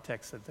the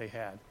context that they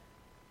had.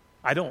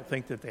 I don't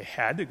think that they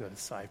had to go to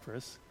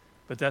Cyprus,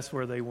 but that's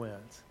where they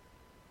went.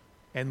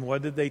 And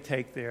what did they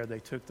take there? They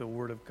took the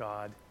Word of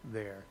God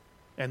there.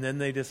 And then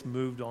they just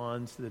moved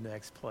on to the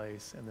next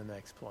place and the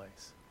next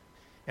place.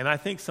 And I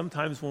think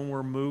sometimes when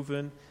we're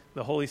moving,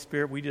 the Holy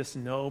Spirit, we just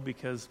know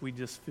because we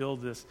just feel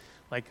this,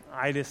 like,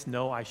 I just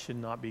know I should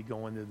not be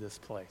going to this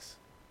place.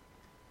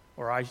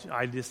 Or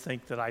I just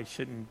think that I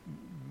shouldn't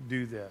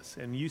do this.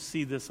 And you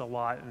see this a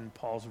lot in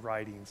Paul's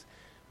writings,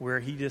 where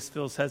he just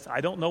says,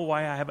 I don't know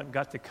why I haven't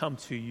got to come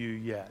to you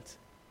yet.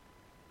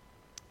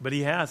 But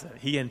he hasn't.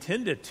 He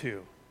intended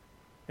to.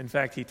 In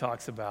fact, he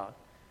talks about,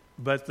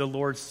 but the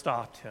Lord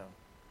stopped him.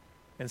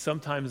 And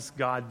sometimes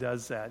God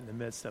does that in the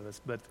midst of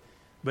us.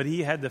 But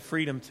he had the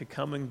freedom to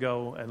come and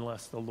go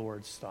unless the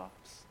Lord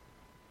stops,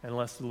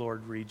 unless the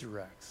Lord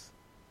redirects.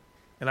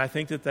 And I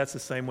think that that's the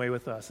same way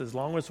with us. As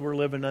long as we're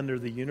living under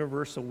the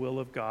universal will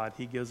of God,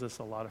 he gives us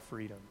a lot of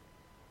freedom.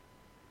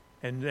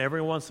 And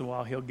every once in a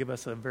while, he'll give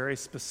us a very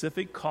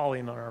specific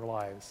calling on our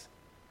lives.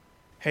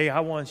 Hey, I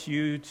want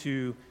you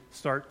to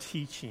start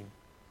teaching.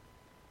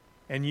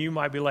 And you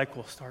might be like,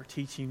 well, start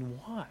teaching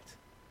what?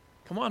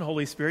 Come on,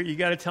 Holy Spirit, you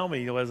got to tell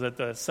me. Was it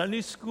the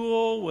Sunday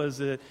school? Was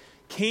it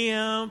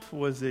camp?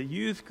 Was it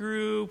youth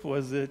group?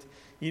 Was it,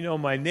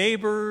 my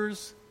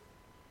neighbors?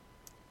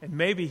 And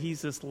maybe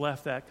he's just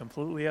left that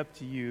completely up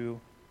to you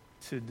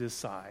to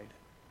decide.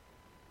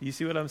 You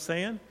see what I'm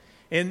saying?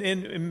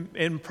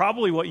 And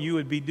probably what you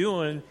would be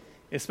doing,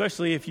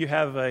 especially if you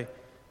have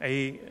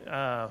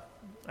a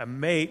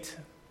mate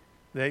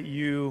that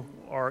you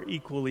are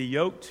equally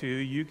yoked to,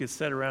 you could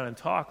sit around and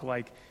talk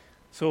like,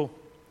 so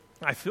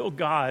I feel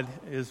God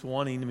is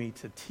wanting me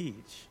to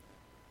teach.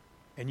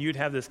 And you'd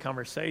have this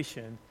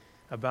conversation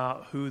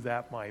about who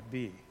that might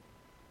be.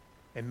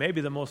 And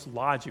maybe the most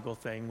logical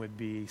thing would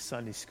be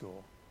Sunday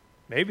school.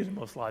 Maybe the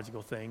most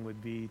logical thing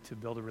would be to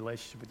build a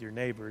relationship with your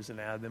neighbors and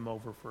add them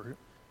over for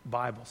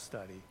Bible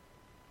study.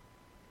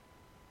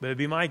 But it'd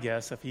be my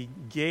guess, if he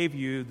gave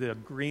you the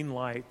green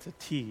light to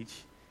teach,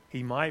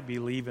 he might be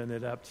leaving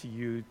it up to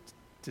you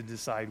to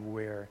decide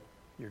where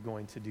you're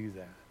going to do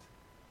that.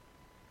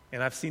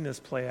 And I've seen this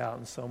play out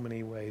in so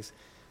many ways.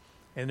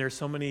 And there's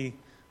so many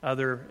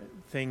other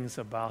things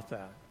about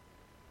that.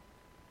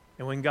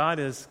 And when God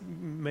has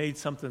made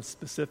something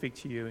specific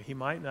to you, he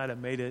might not have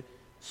made it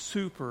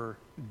super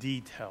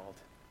detailed.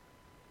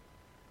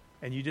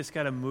 And you just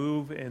got to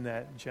move in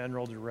that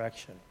general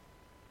direction.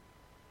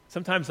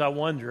 Sometimes I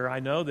wonder, I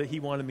know that he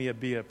wanted me to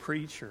be a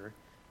preacher,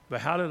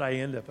 but how did I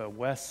end up at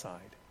Westside?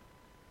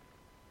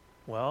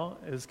 Well,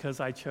 it was because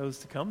I chose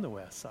to come to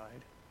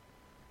Westside.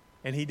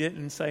 And he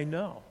didn't say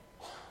no.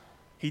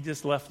 He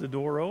just left the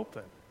door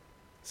open.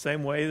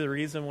 Same way the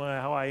reason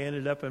how I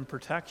ended up in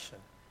protection.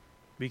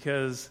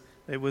 Because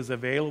it was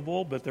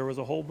available, but there was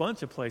a whole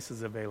bunch of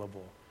places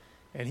available.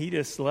 And he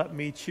just let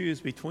me choose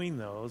between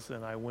those,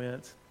 and I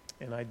went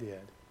and I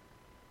did.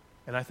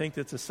 And I think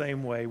that's the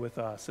same way with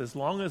us. As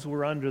long as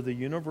we're under the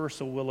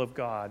universal will of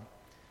God,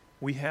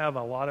 we have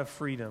a lot of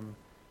freedom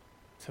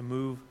to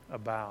move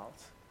about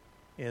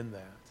in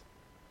that.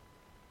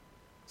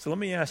 So let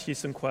me ask you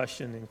some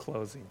questions in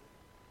closing.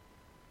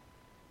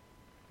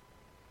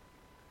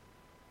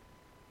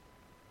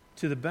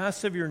 To the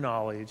best of your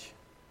knowledge,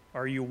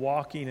 are you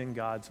walking in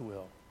God's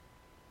will?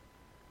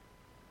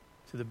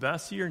 To the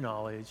best of your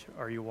knowledge,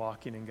 are you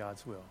walking in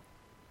God's will?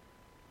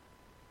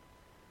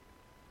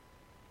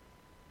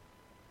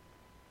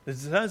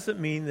 This doesn't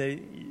mean that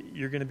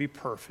you're going to be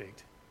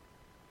perfect.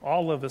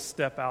 All of us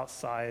step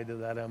outside of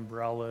that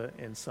umbrella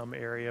in some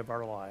area of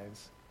our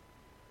lives.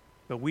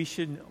 But we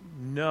should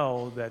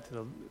know that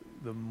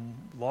the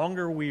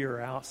longer we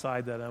are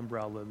outside that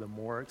umbrella, the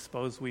more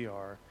exposed we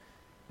are,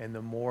 and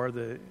the more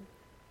that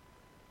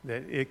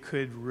it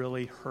could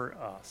really hurt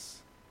us.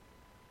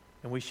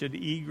 And we should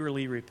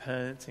eagerly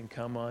repent and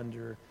come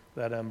under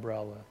that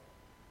umbrella.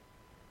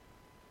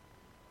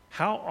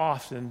 How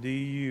often do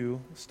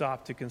you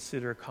stop to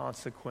consider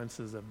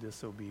consequences of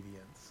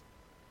disobedience?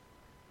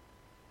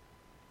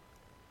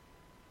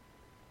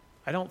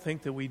 I don't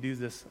think that we do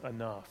this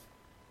enough.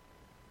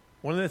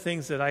 One of the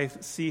things that I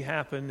see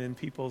happen in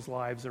people's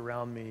lives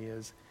around me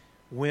is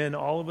when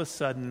all of a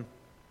sudden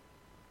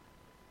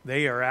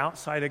they are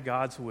outside of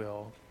God's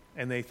will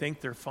and they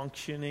think they're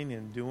functioning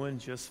and doing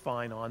just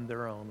fine on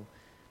their own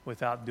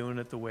without doing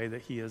it the way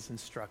that He has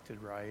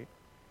instructed, right?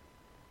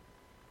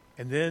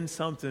 And then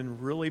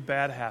something really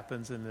bad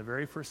happens, and the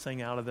very first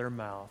thing out of their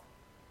mouth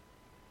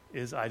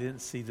is, I didn't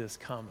see this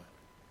coming.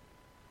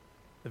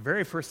 The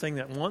very first thing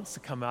that wants to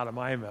come out of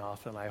my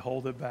mouth, and I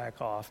hold it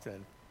back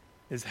often,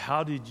 is,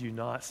 how did you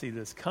not see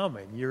this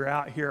coming? You're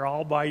out here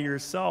all by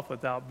yourself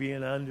without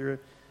being under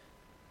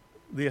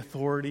the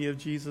authority of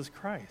Jesus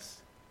Christ.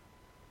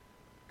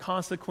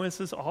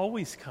 Consequences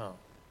always come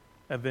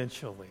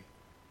eventually.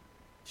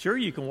 Sure,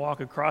 you can walk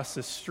across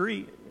the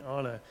street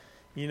on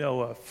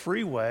a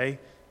freeway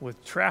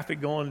with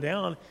traffic going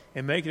down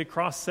and make it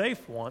across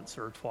safe once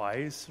or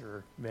twice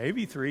or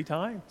maybe 3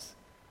 times.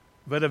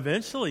 But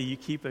eventually you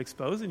keep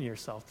exposing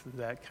yourself to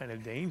that kind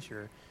of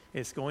danger,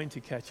 it's going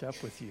to catch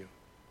up with you.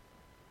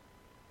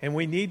 And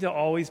we need to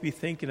always be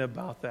thinking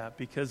about that,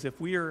 because if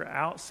we are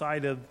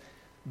outside of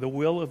the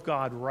will of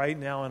God right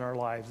now in our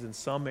lives, in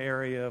some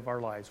area of our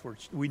lives, where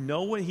we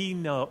know what we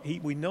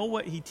know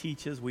what He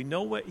teaches, we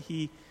know what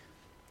He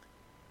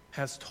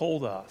has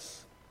told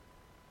us,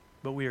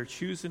 but we are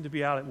choosing to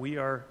be out, we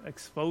are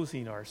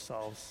exposing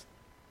ourselves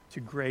to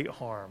great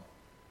harm.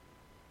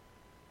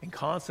 And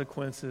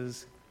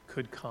consequences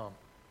could come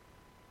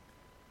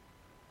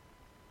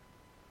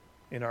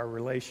in our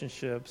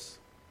relationships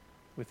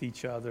with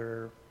each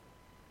other,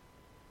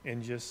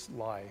 in just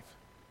life.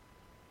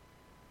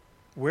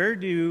 Where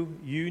do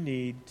you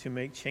need to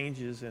make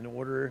changes in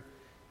order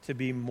to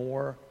be a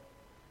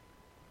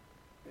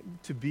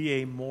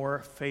more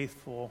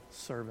faithful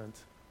servant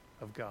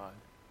of God?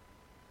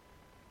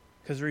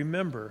 Because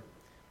remember,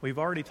 we've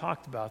already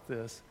talked about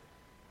this,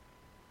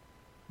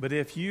 but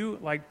if you,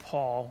 like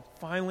Paul,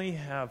 finally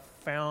have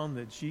found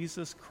that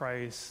Jesus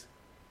Christ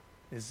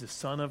is the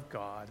Son of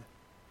God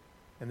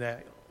and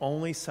that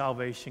only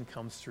salvation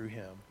comes through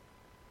Him,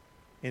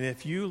 and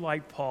if you,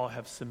 like Paul,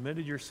 have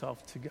submitted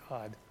yourself to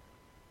God,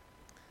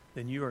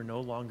 then you are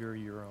no longer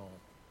your own.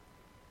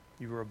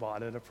 You were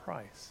bought at a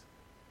price.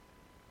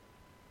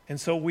 And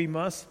so we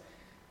must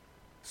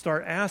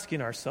start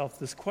asking ourselves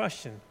this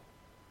question.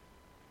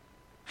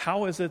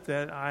 How is it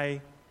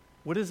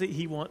what is it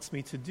He wants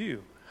me to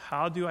do?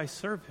 How do I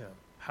serve Him?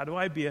 How do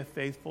I be a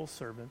faithful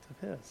servant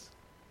of His?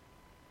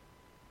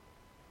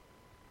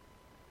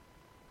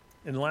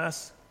 And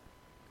last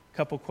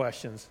couple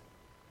questions.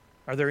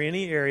 Are there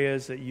any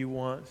areas that you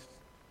want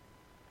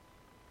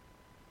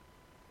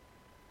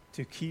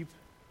to keep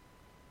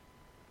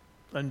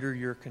under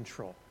your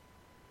control?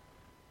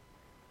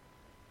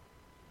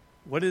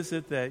 What is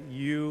it that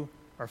you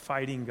are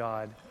fighting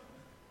God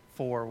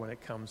for when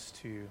it comes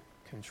to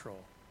control?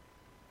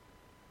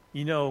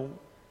 You know,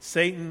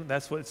 Satan,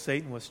 that's what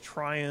Satan was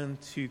trying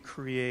to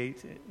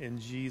create in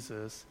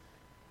Jesus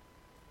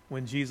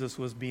when Jesus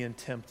was being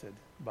tempted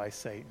by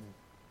Satan.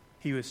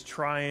 He was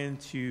trying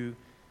to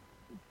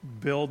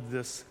build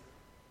this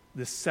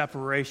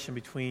separation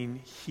between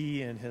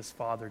he and his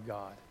Father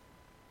God.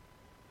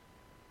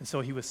 And so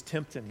he was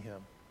tempting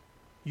him.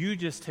 You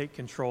just take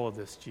control of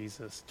this,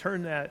 Jesus.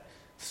 Turn that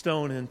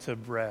stone into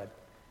bread.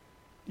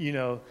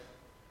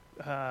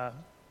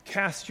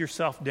 Cast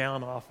yourself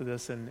down off of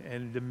this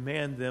and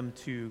demand them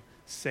to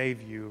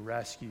save you,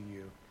 rescue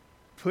you.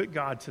 Put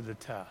God to the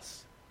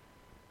test.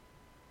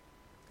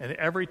 And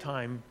every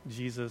time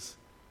Jesus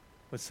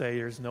would say,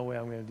 there's no way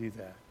I'm going to do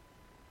that.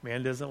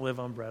 Man doesn't live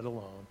on bread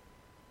alone.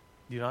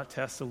 Do not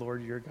test the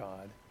Lord your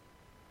God.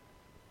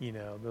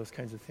 Those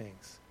kinds of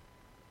things.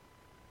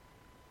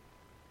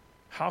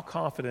 How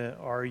confident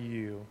are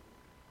you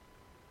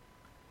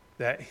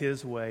that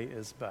His way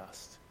is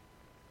best?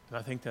 And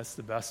I think that's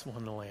the best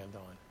one to land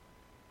on.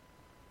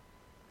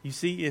 You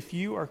see, if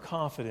you are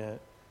confident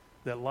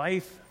that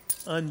life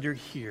under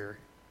here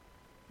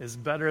is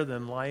better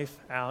than life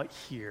out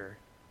here,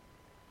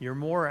 you're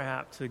more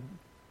apt to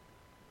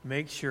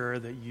make sure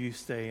that you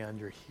stay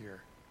under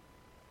here.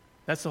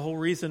 That's the whole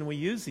reason we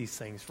use these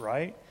things,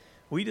 right?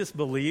 We just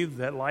believe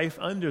that life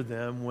under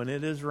them, when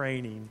it is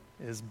raining,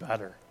 is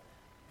better.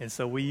 And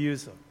so we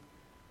use them.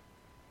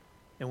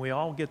 And we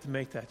all get to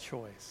make that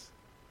choice.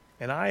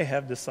 And I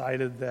have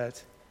decided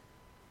that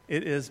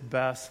it is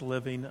best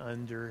living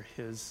under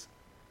His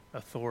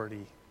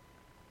authority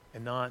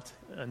and not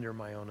under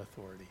my own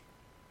authority.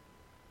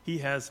 He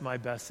has my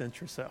best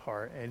interests at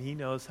heart, and He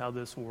knows how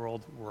this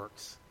world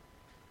works.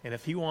 And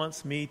if He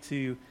wants me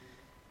to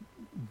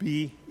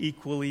be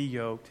equally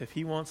yoked, if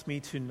He wants me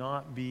to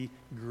not be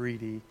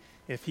greedy,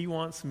 if He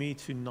wants me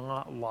to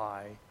not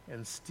lie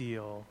and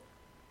steal,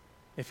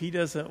 if He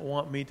doesn't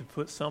want me to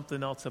put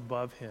something else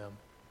above Him,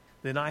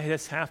 then I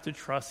just have to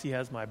trust He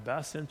has my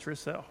best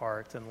interests at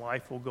heart, and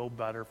life will go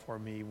better for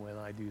me when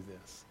I do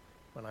this,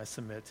 when I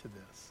submit to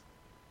this.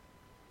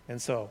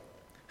 And so,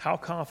 how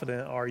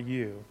confident are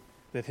you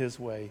that his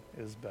way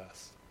is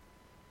best?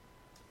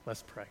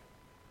 Let's pray.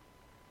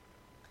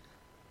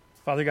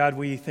 Father God,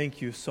 we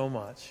thank you so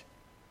much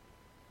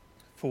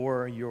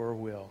for your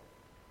will.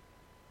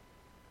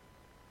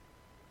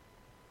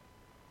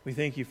 We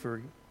thank you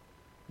for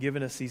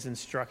giving us these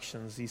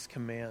instructions, these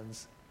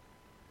commands,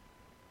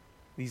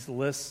 these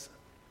lists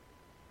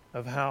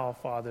of how,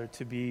 Father,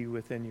 to be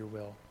within your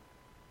will.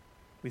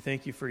 We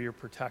thank you for your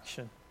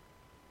protection,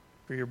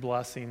 for your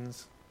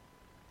blessings,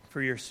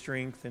 for your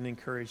strength and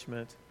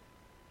encouragement.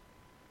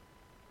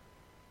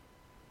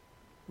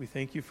 We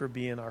thank you for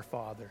being our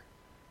Father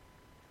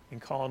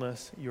and calling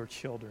us your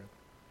children.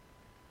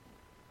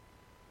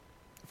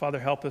 Father,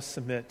 help us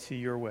submit to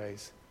your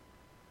ways,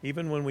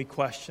 even when we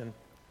question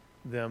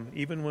them,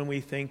 even when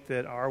we think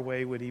that our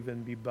way would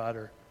even be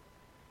better.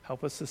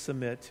 Help us to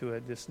submit to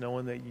it, just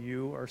knowing that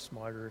you are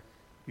smarter,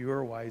 you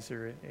are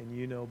wiser, and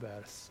you know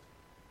best.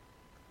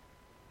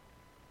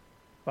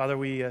 Father,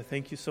 we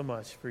thank you so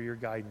much for your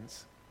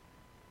guidance.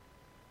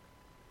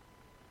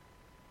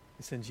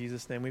 It's in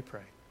Jesus' name we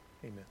pray.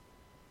 Amen.